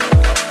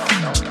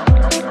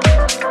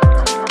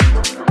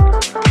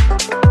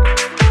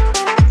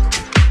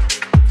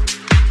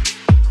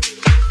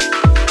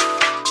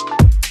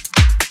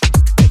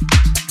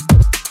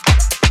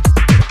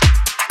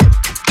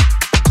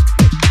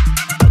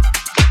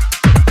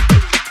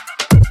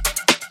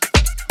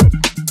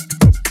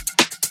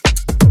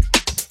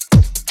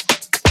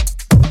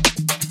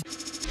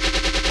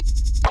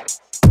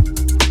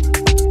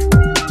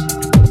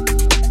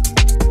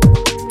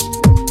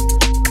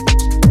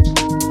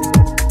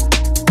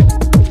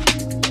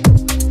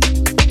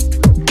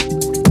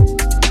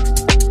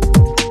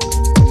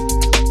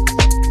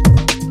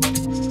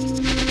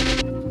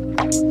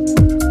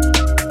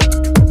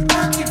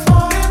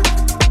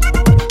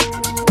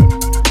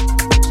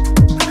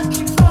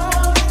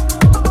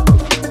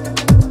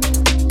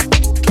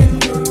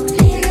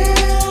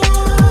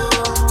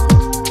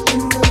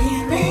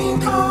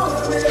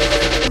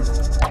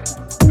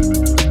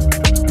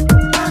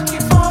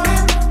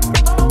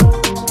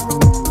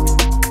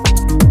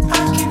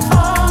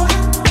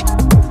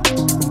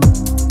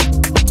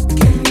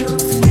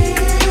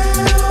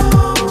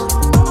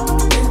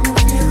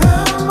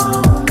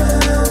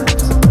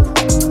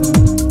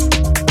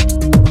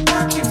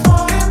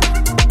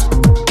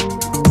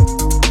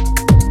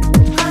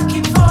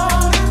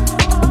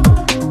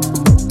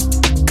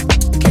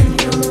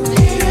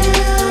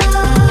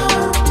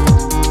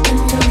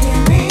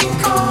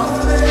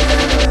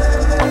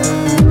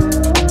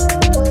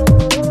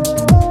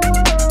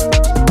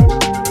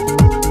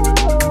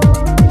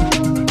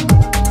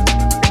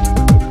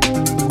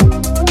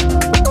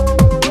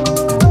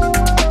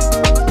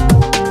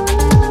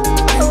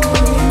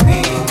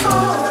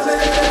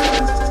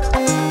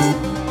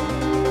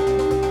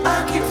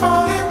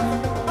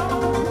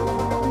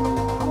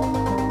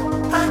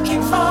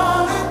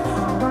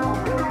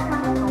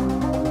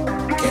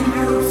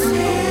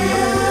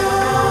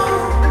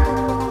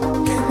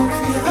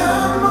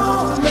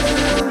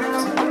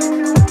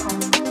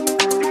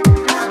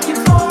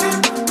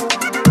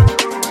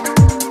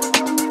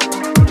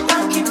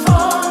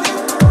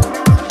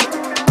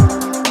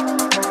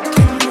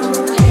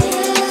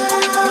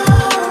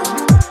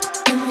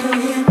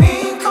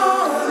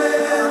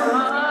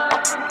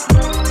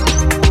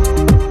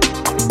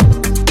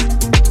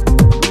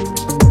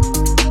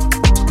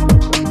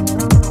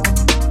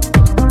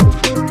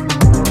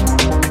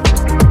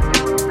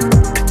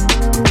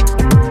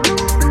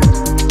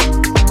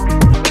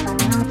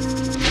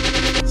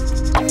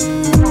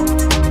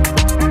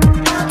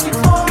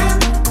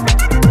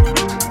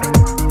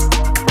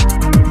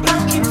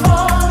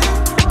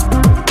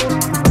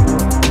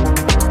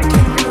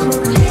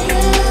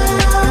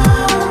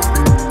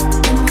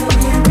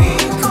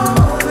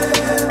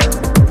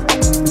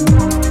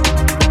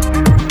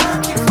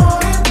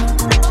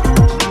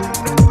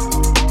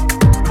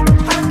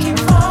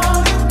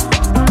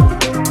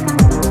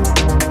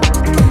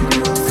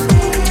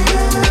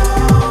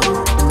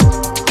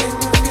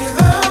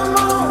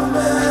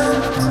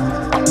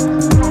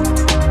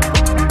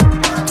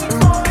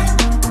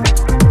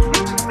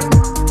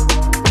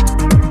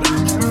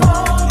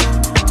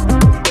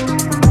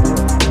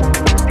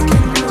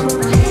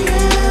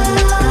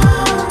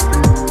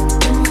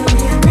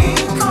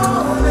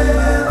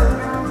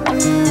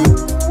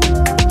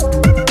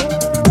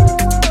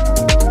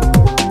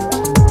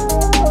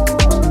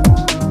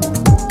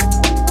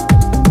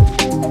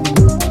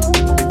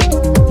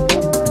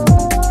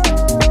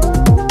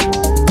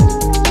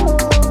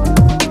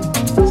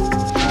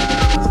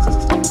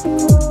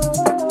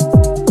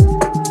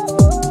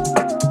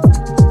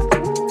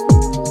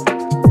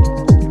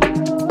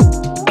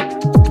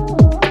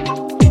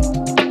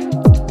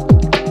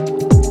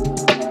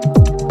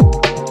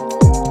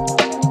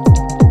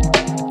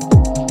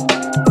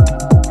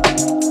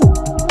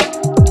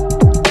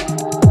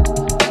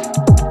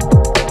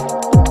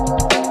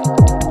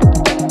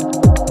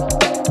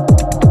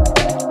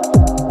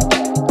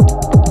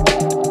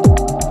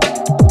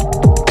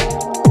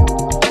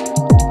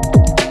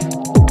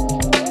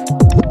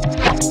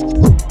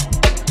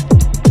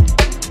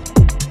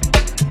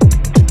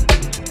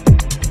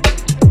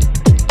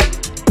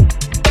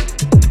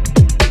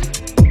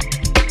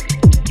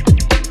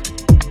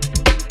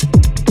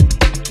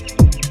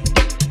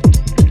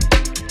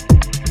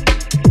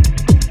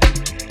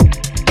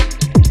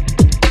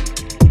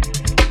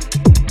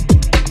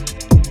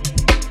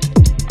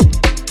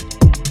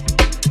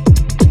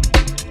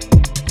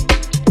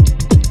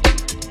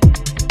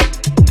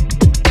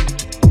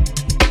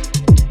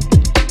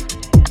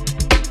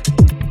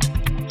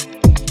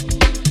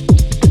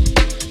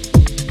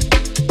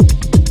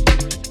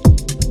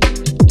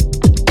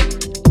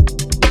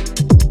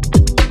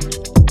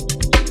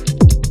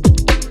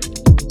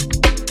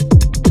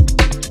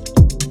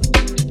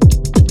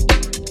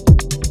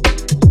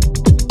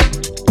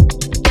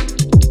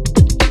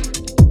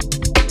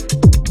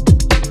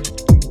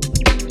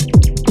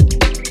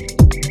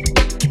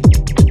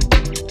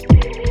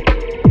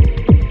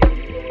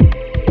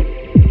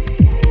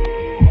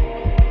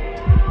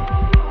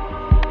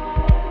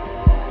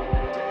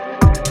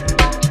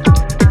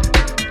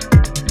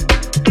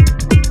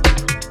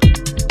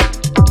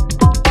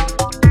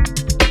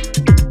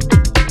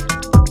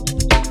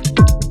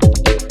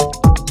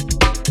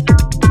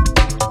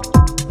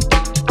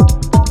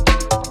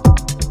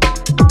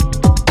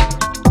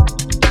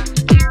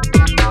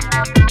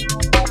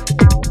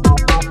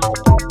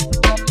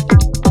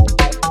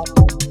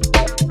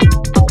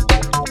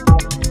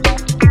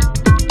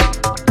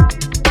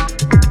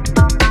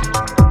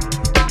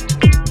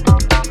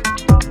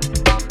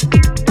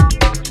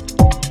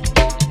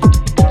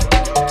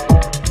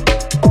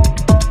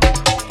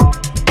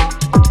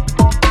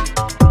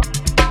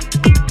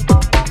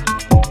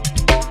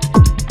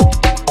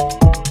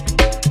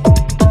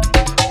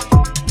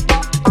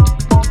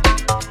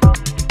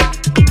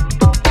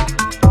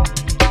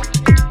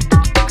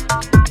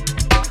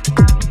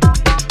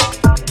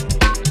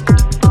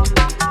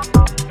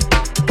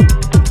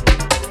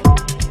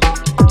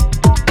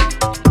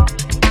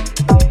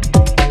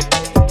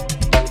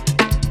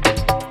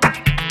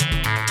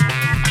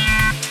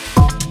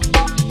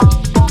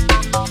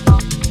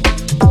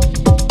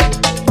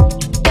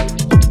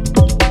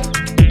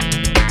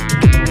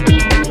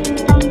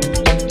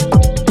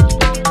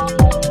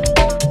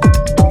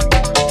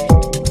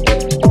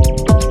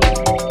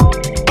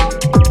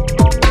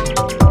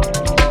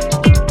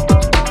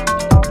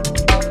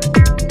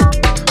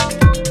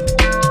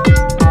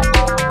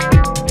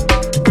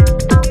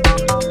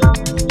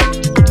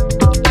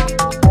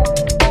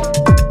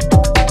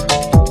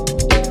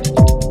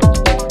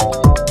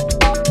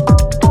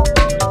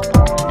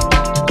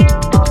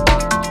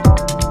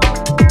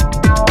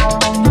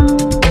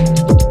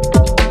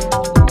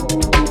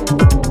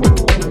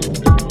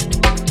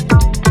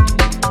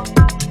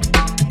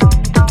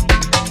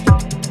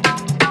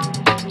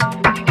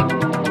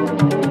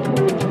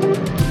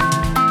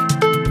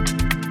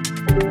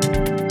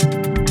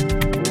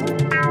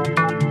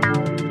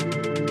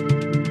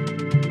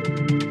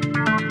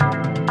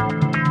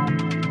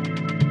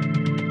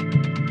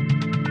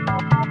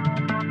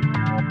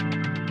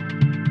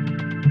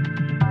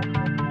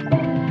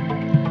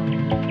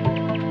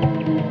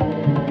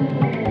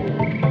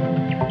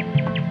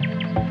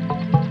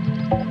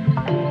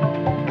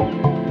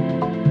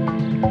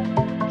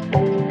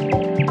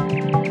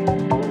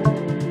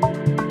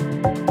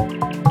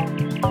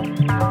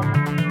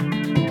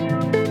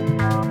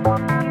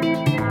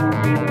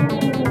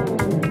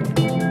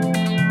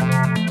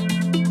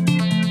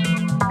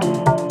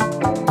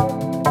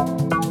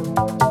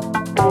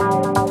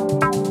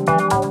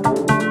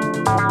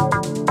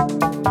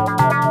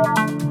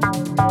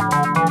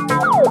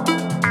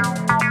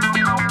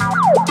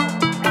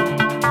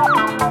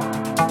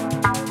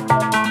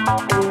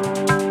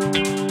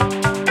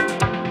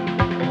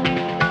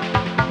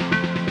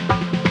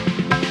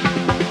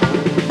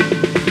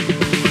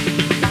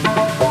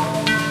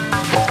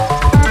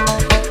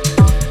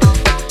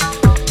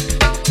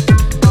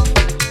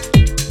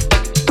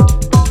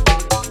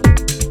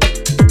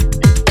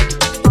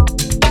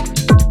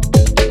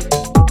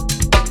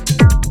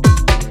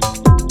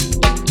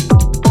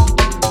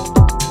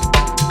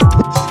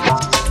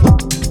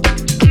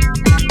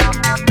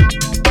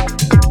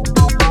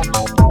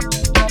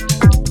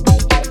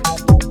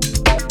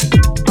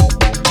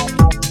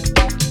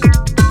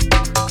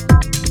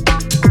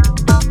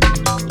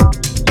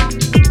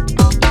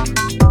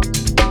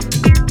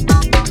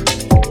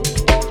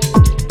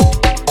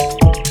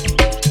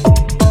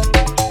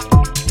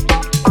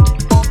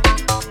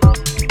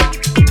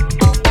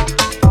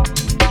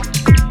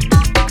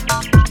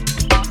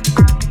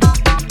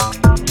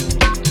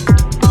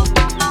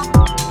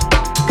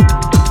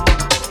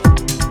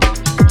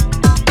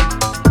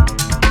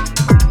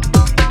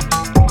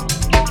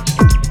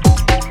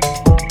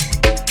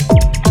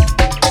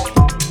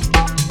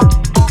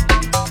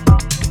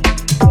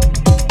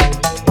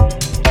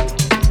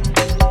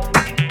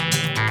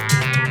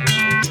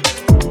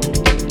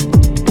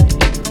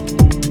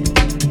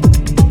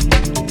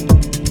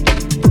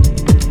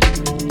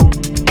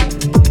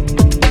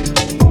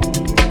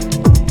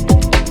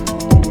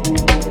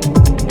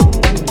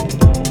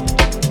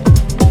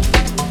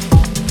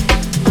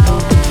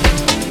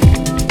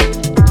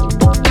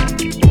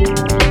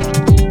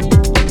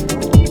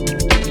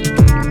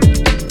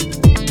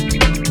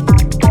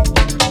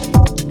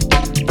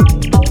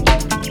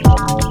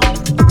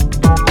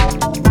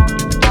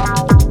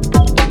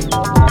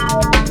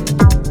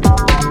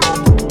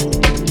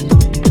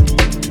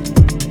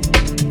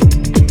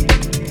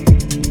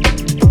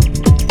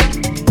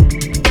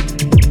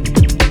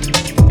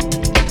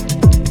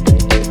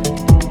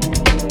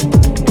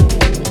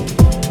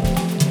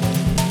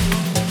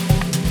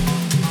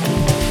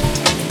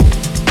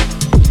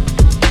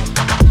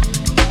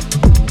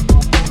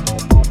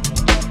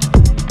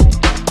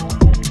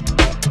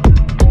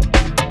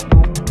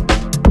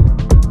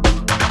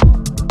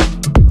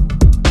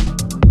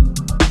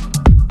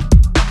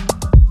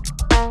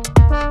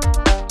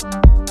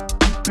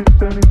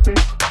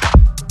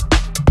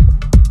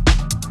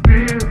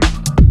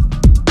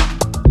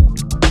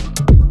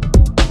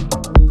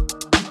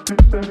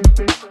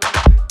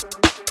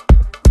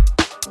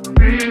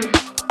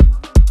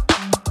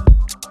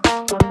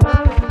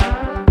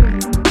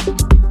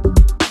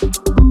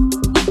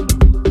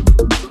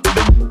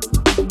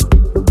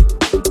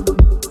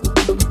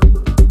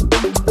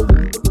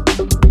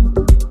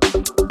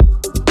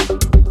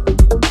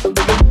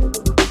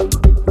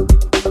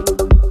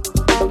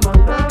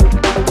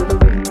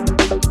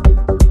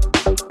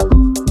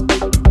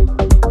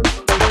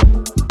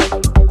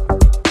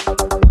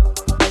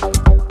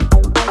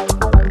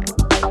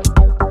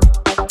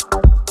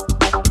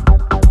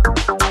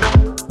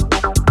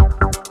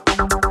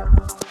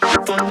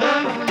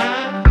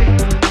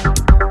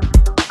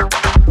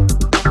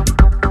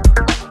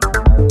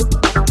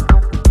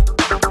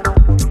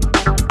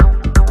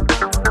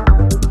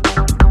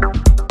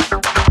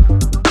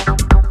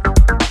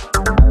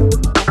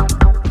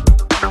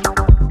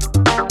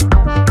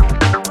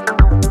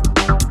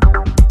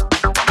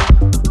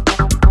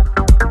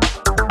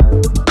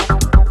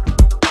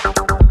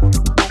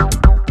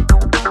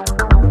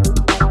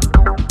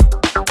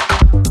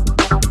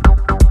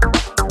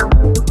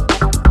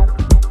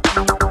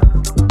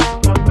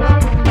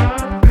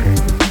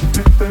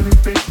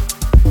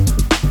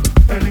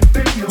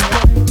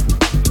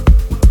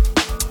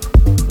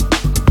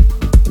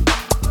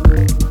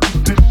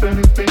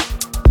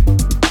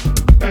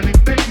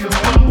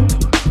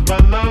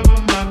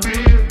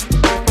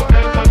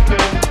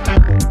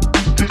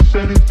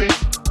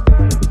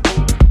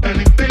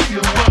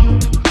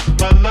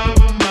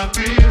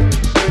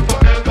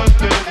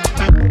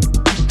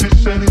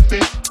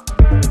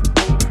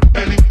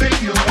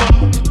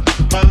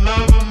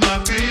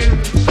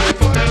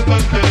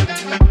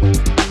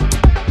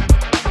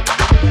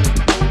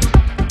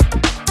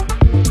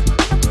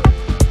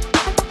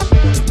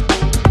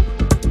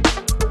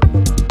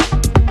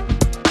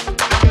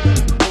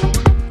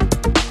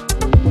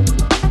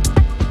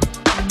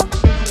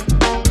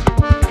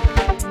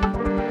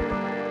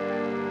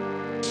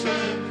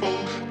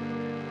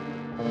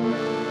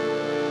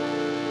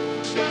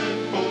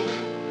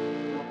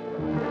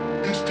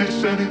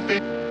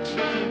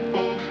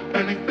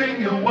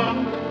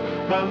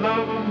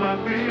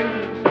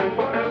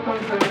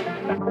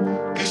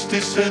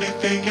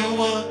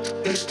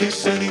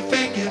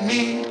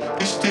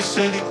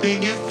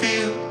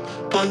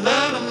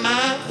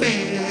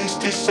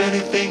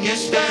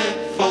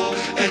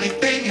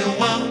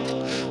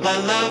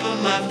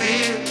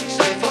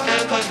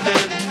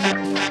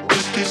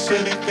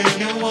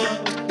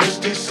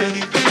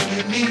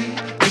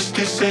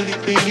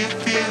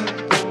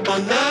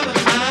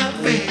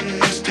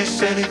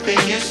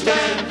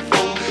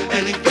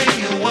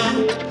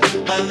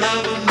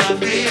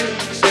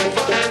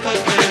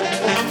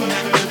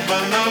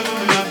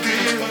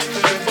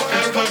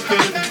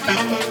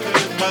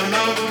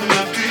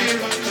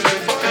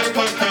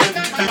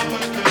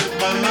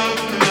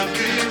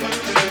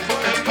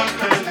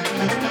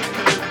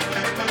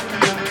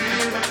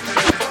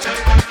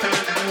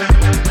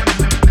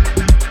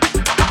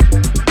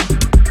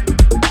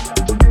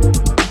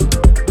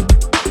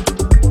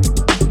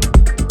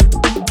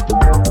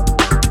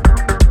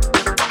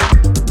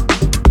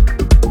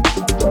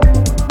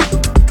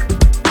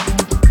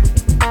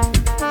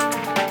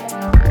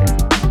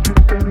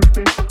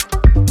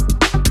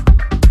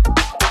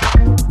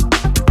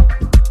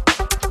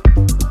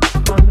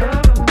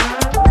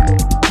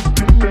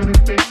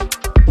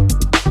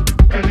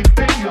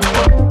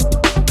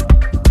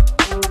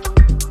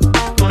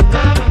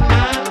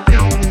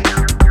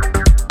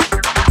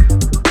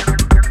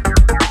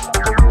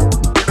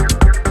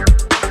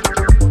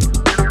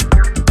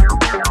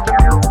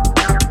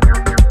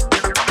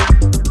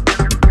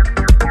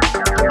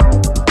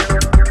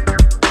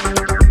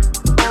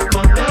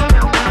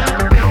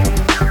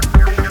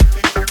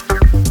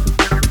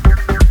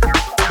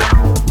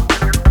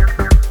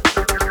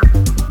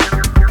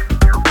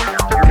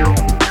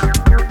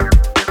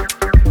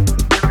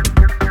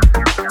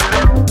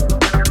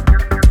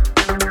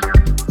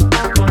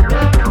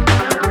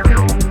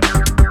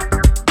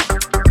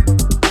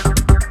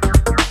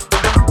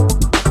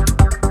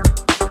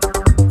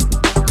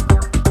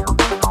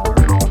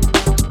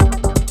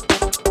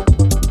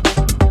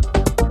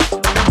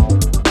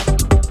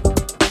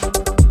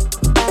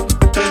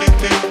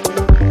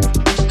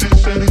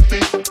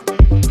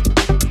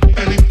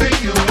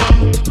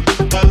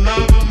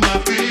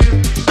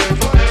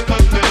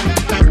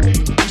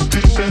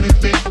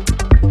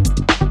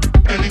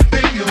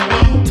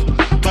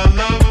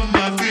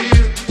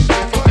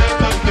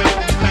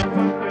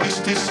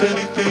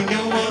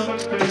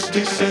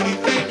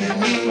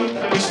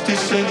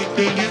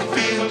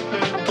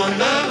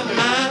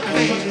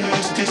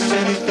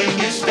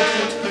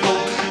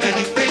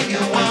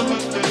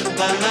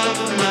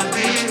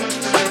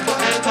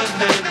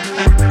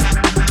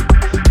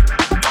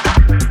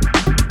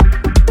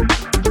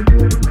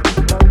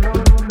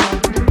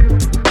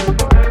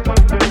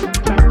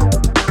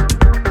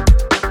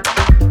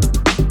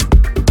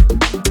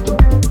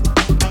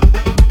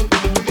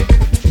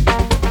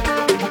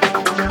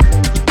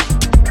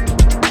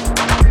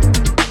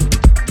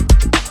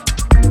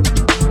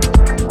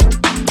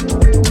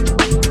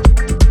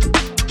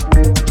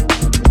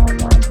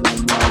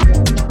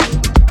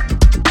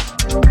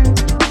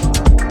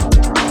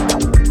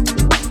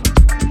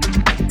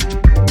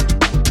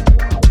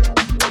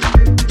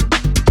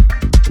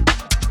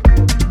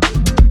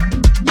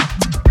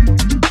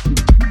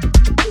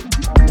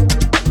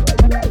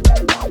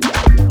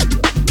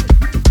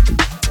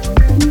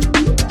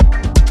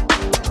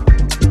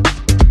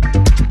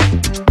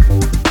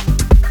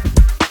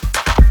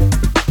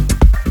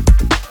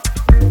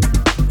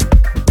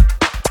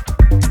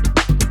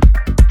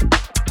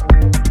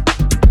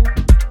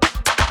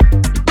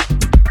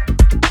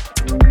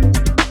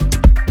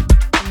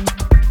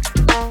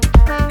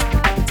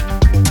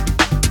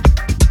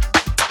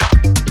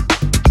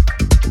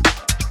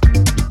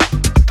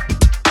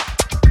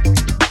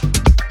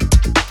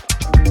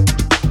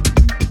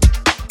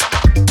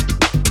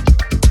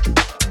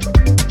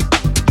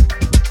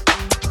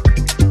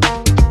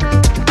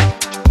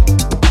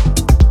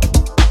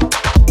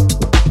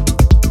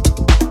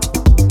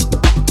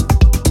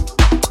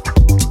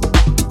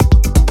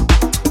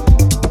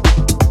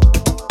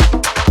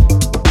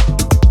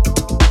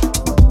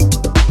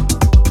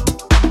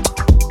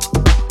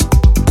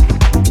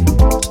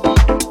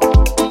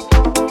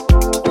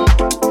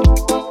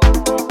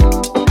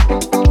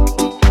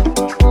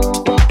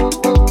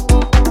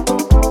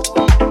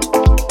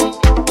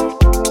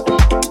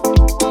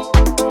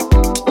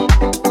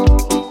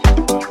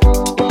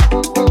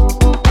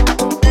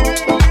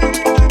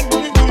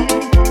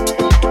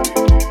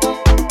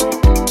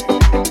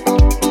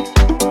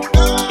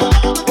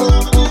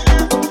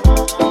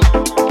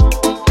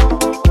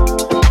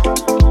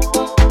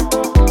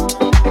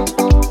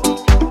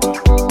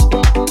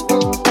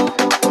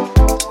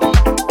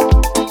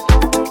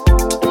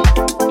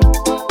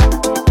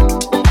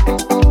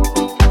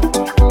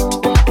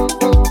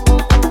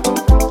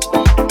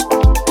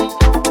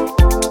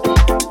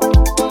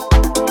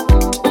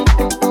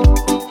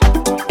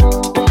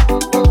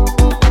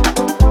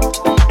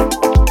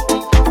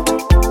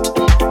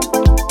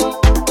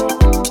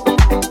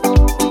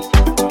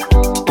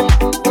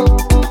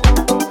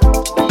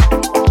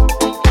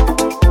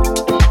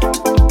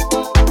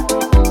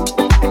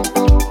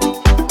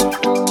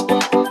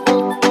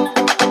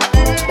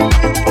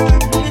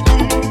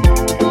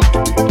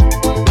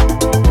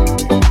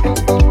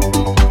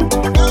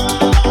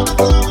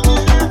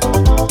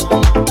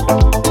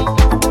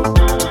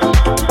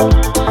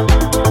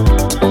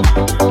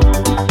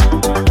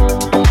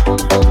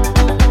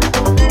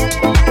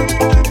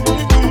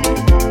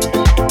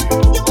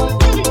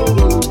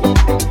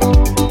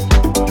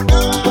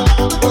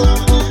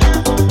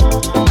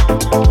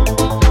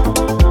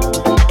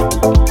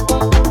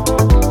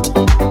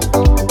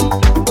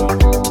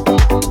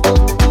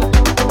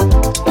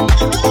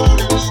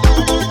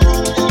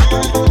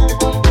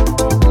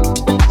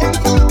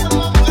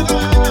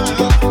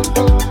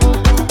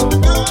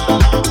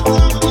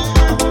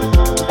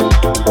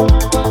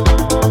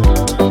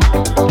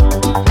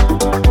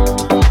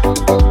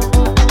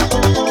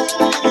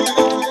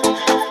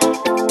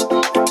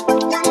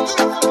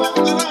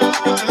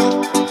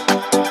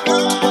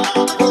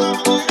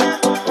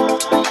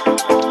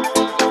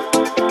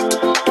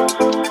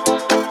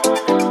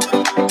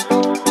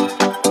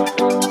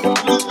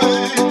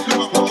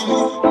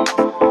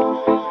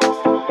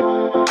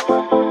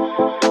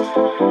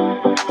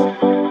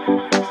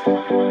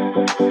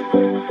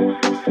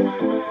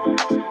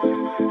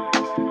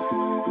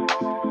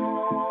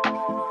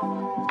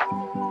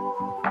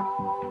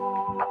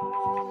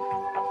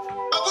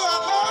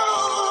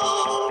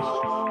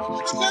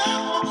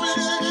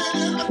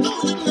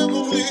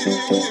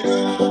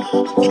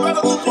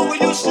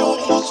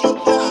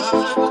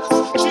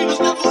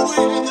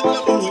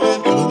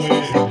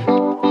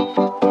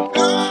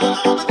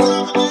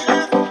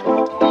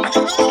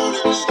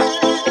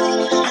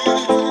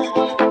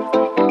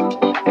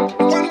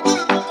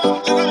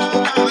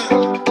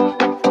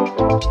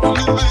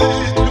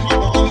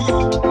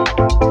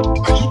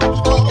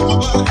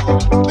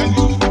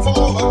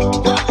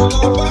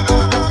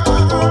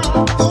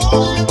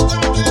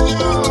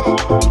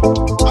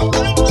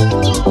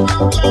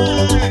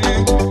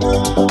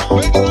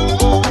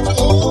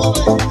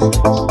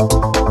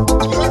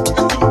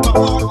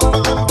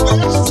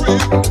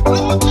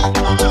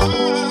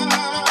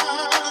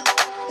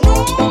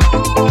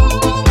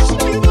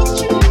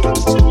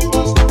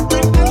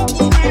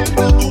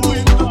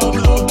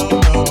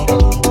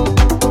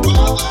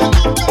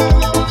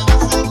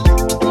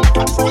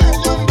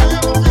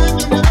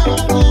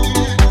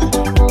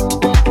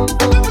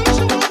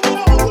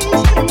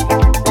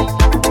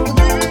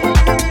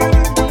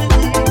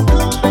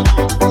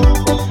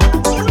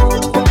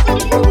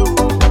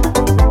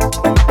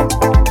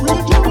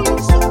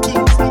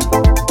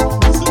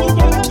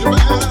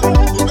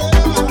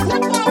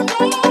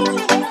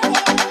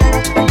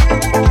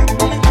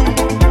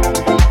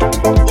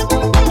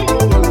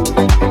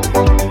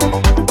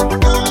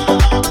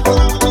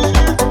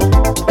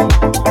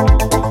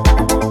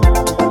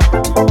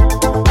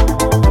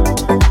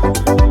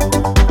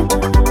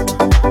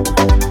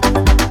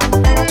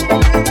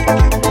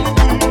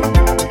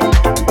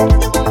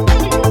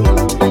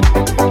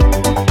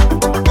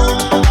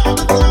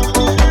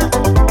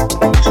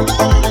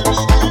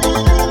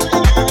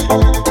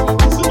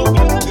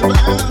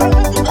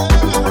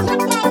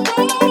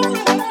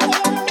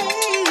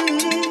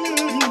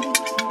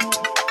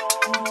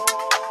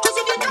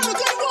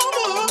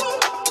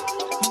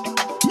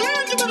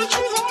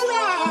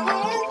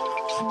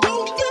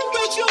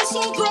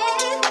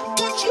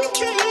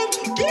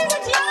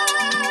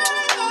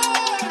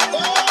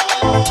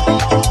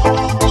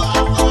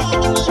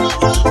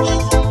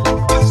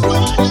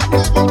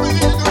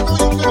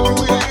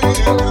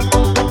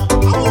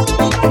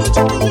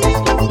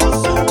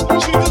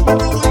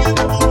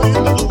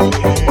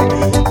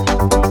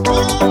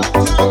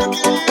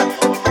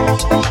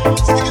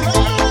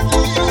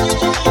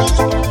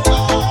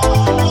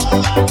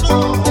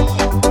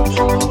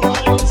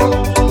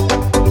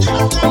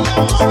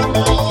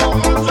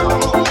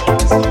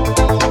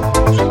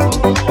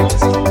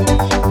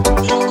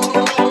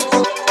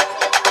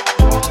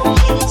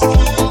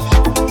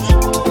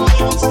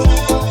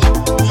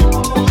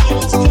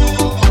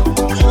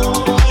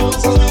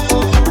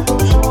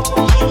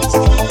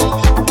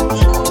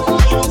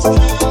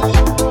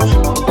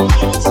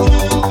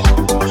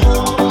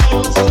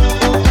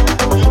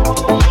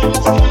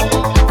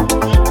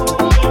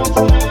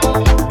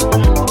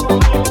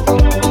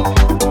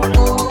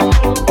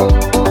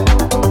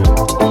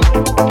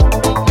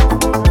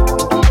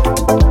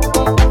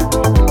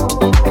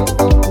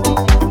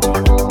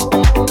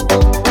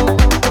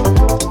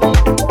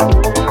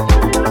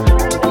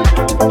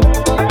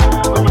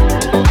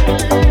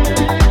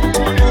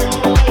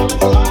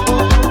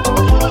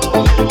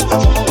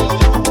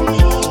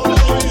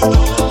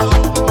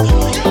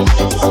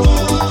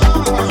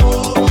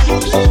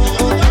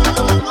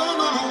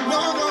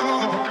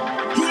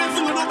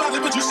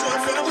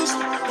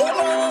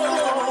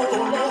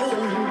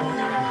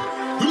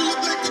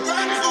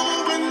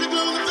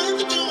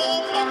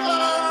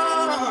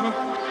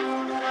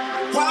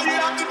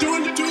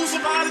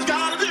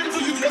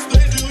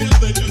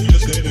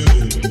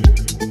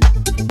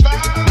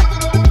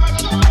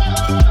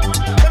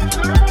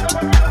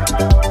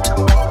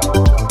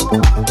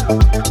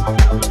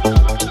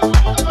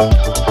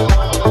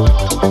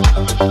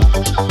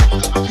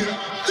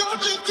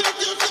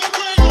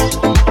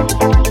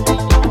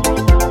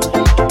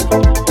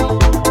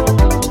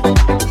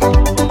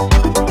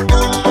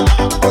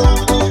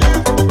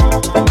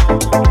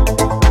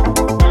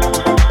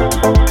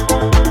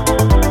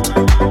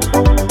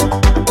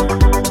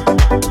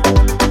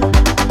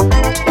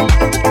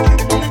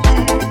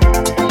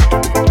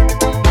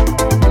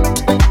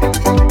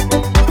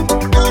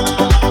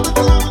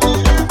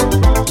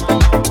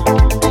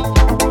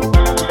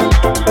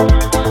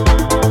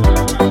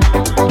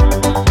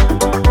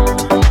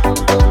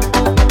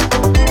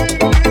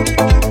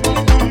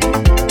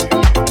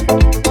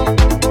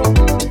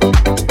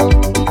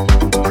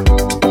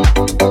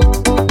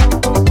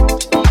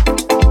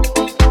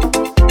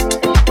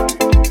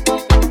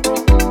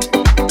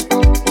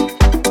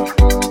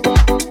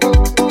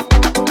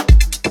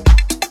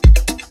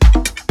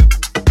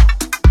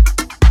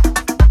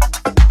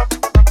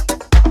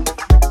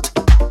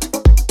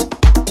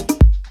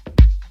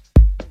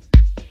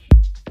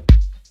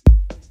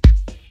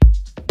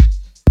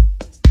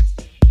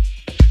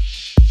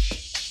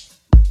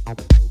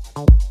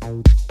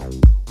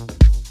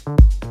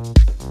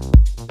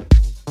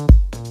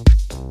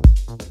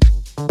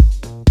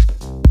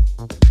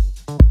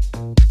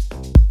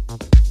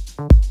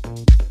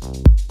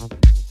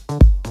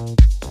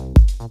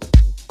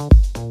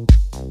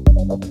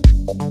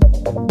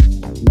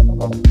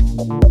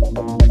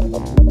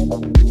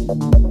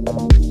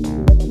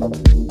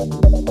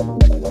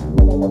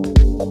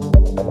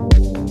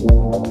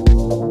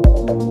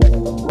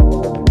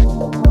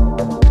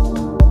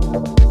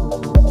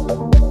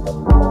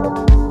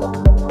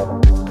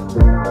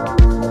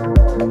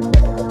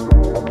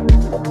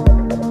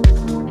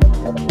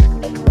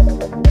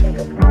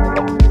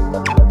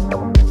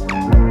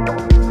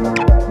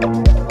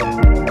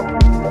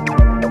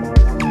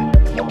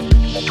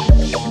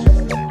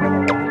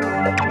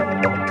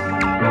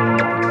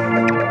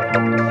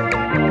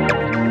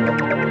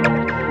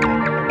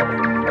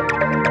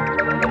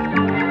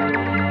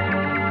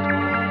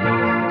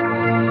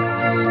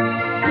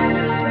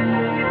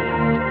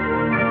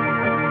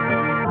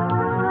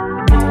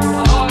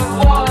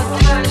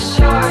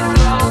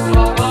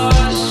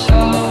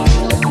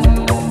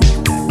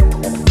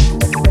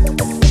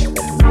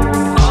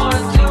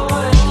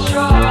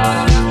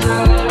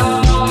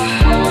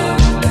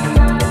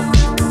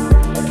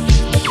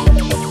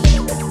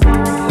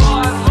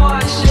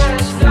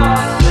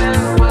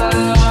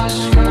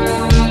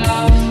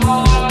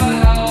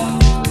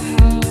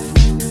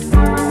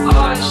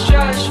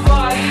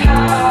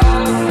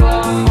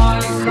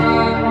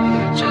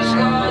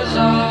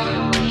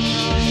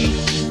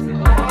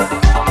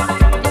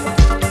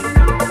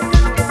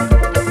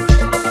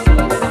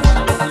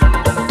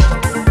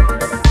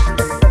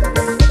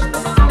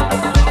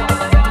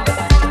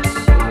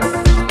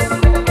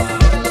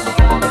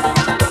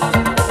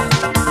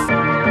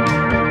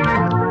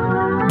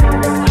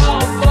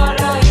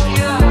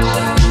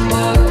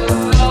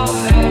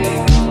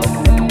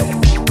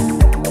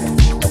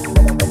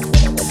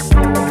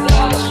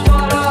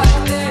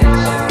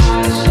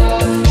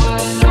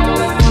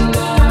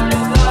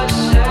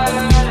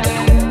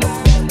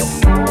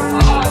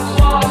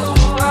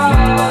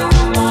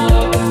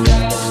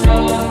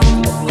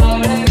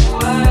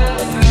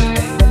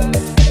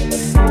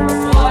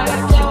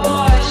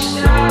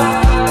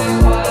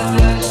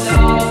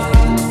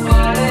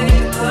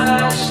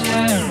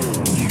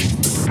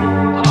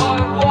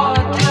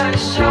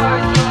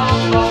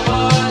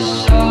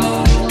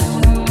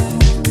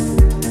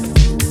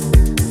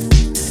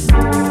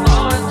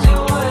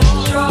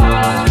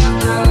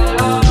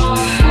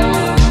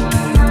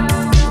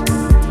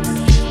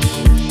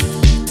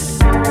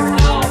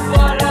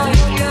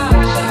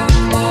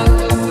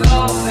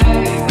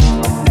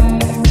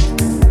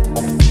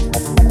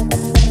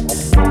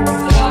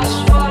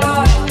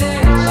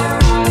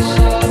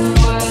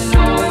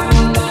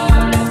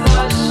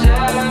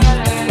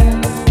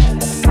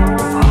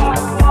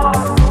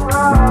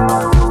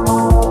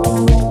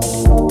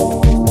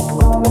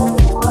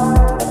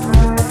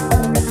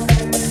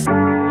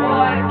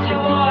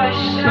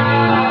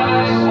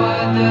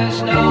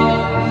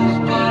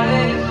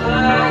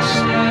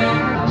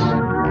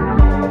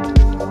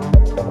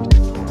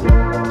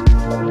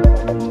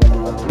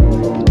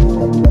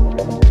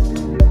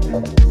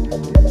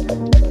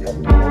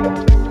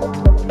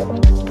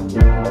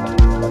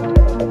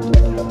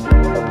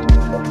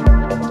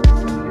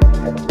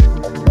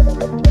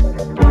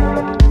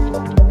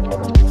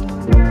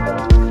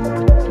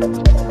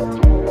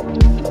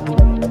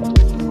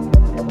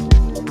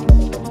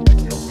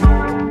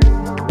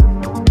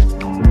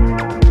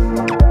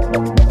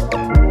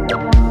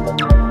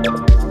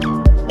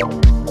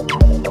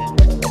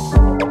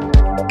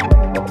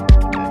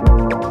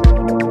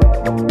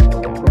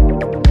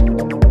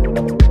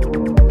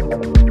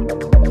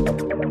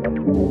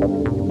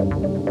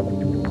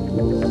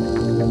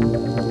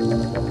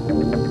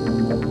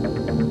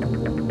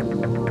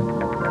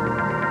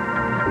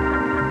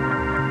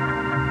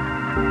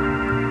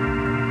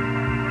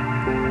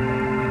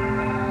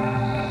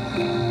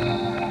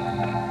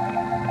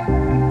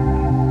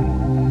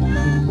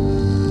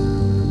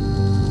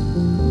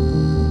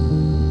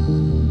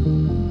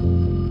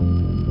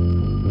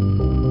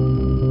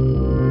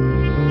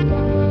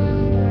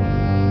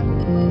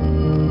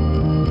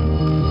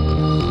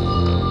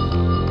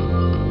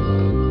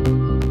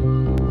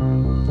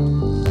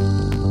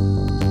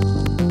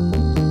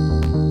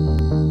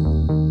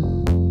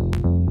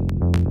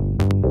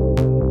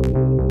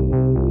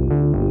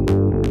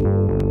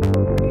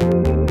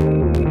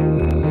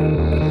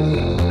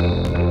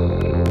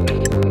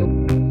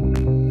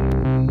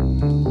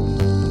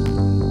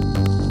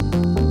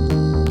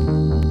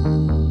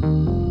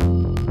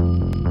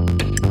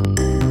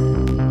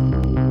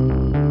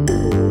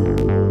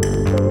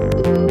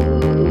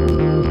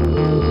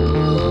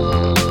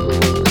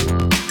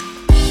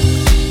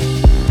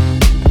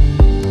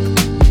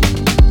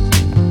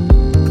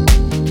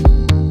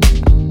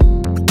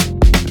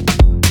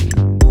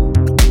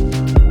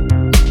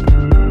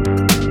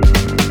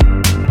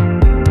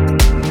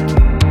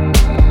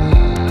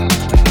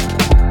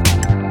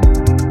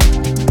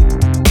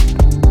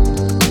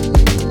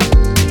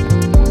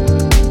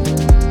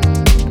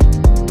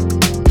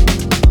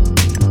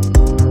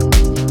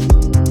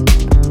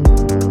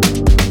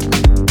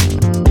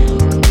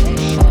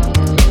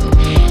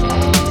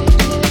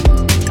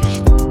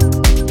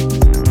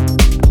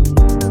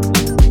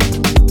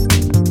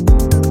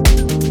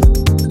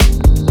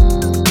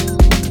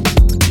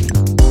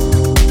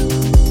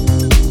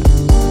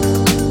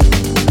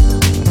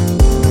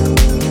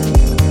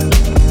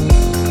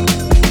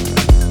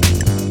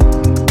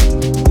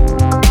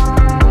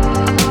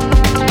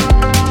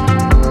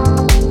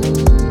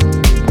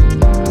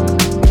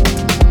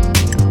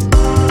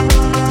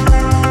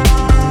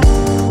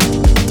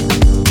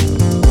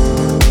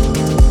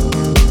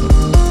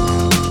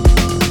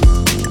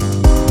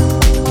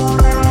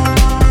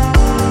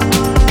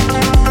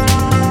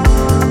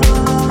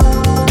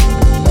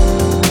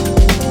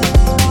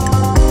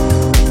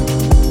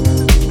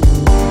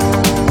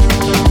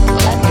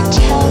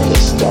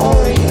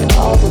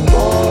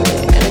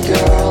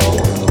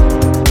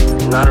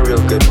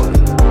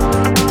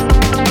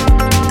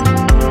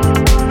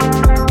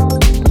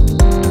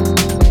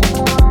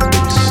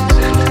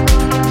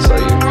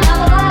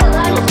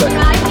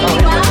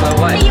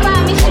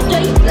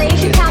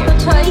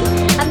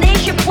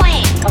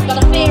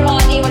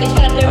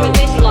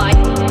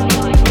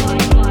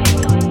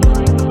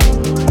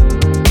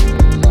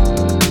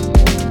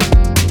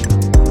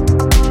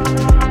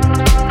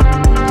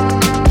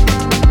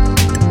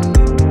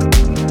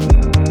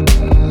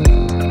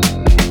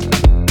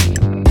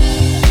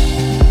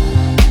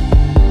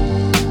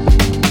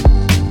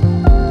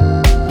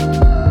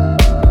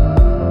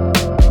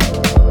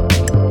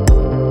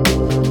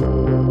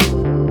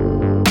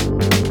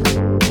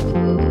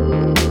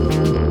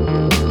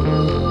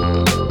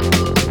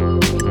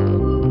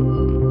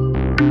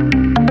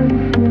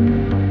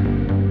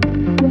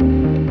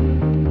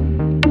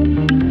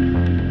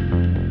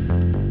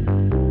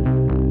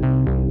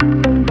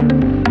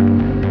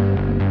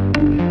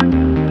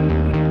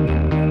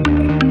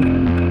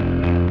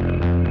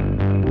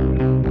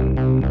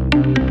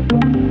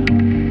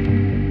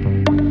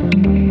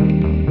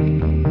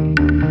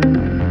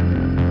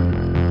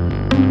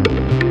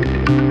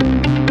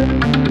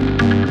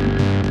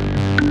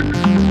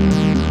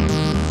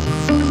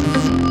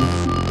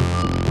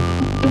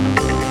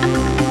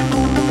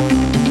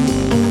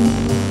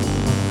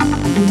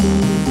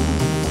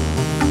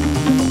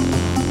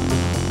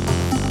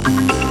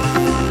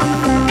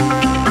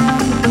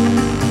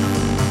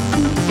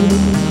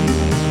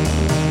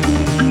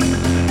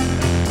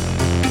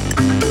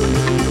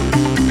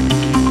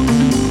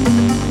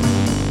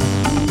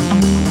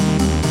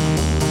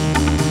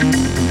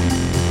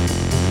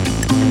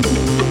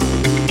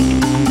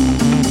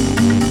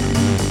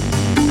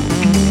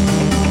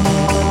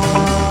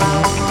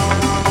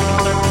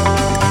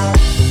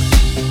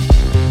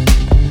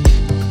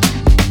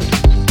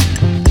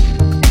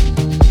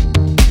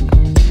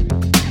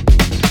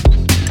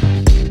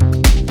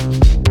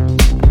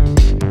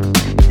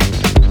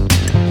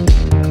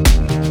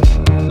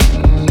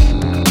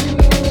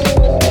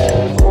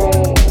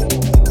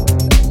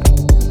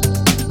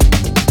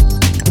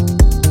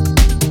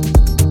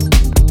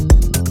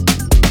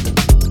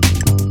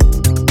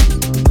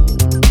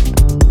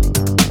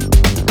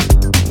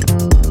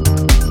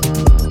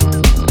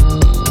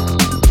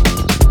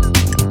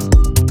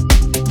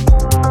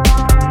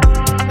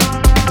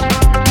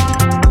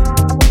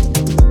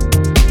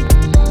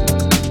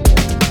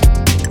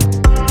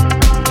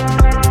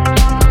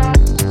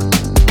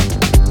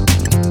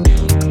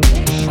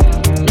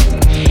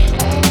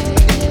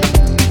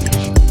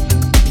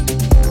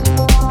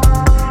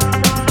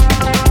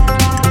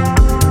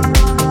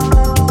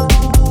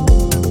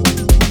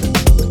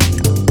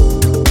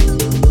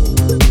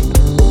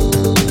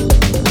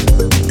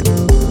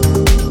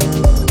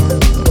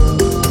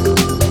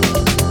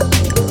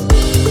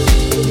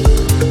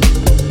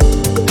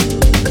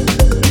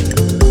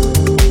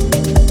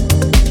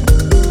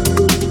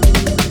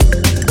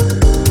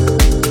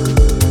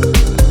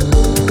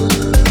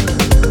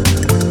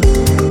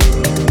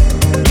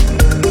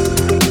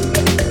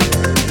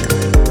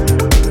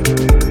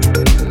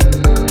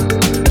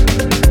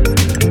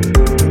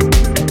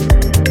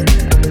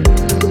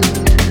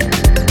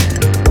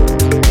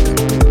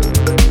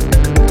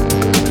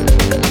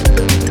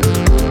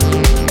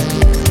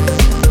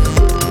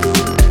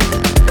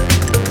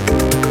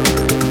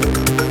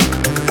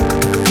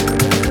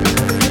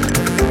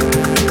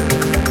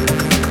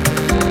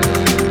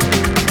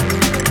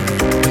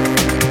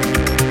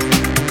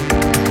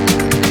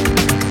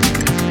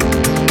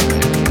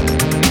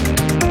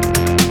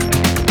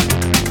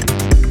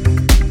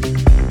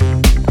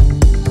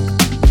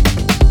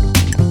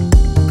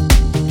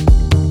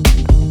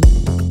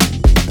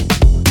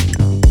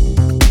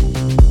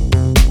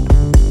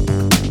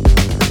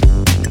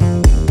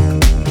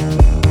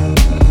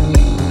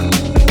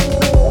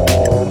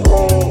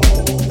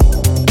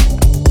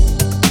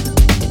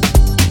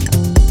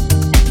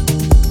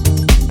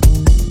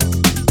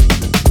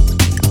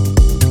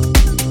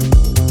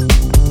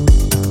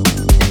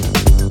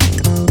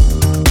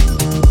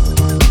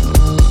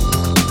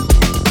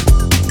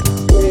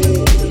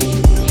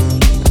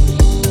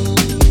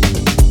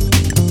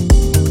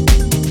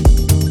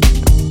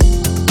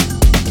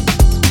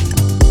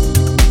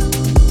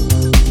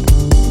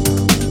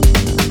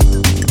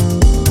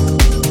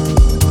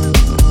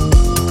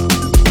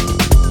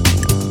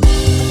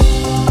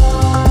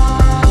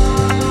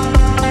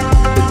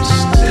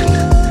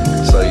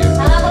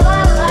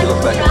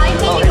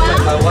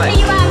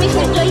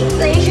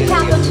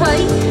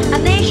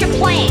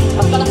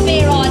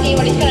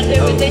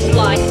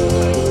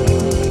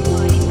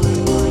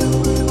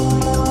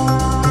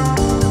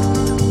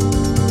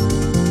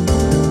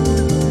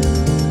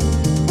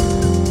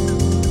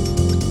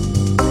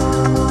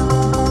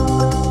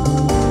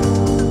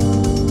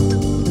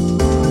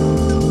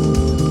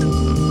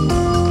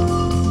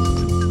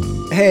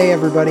 Hey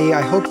everybody, I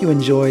hope you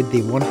enjoyed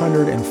the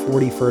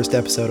 141st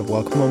episode of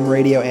Welcome Home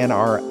Radio and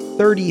our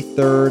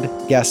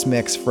 33rd guest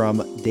mix from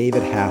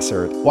David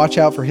Hassard. Watch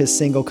out for his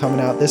single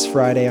coming out this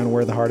Friday on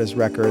Where the Heart Is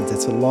Records.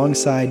 It's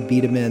alongside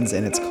Beatamins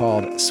and it's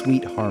called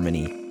Sweet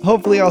Harmony.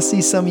 Hopefully I'll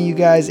see some of you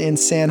guys in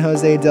San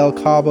Jose del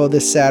Cabo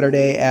this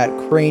Saturday at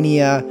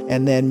Crania,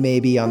 and then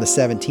maybe on the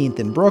 17th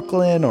in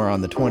Brooklyn, or on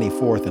the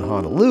 24th in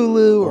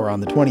Honolulu, or on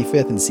the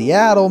 25th in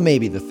Seattle,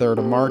 maybe the 3rd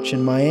of March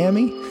in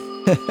Miami.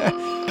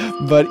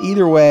 But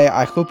either way,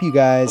 I hope you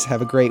guys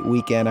have a great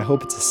weekend. I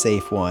hope it's a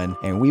safe one,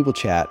 and we will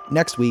chat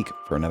next week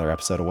for another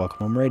episode of Welcome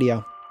Home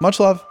Radio. Much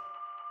love.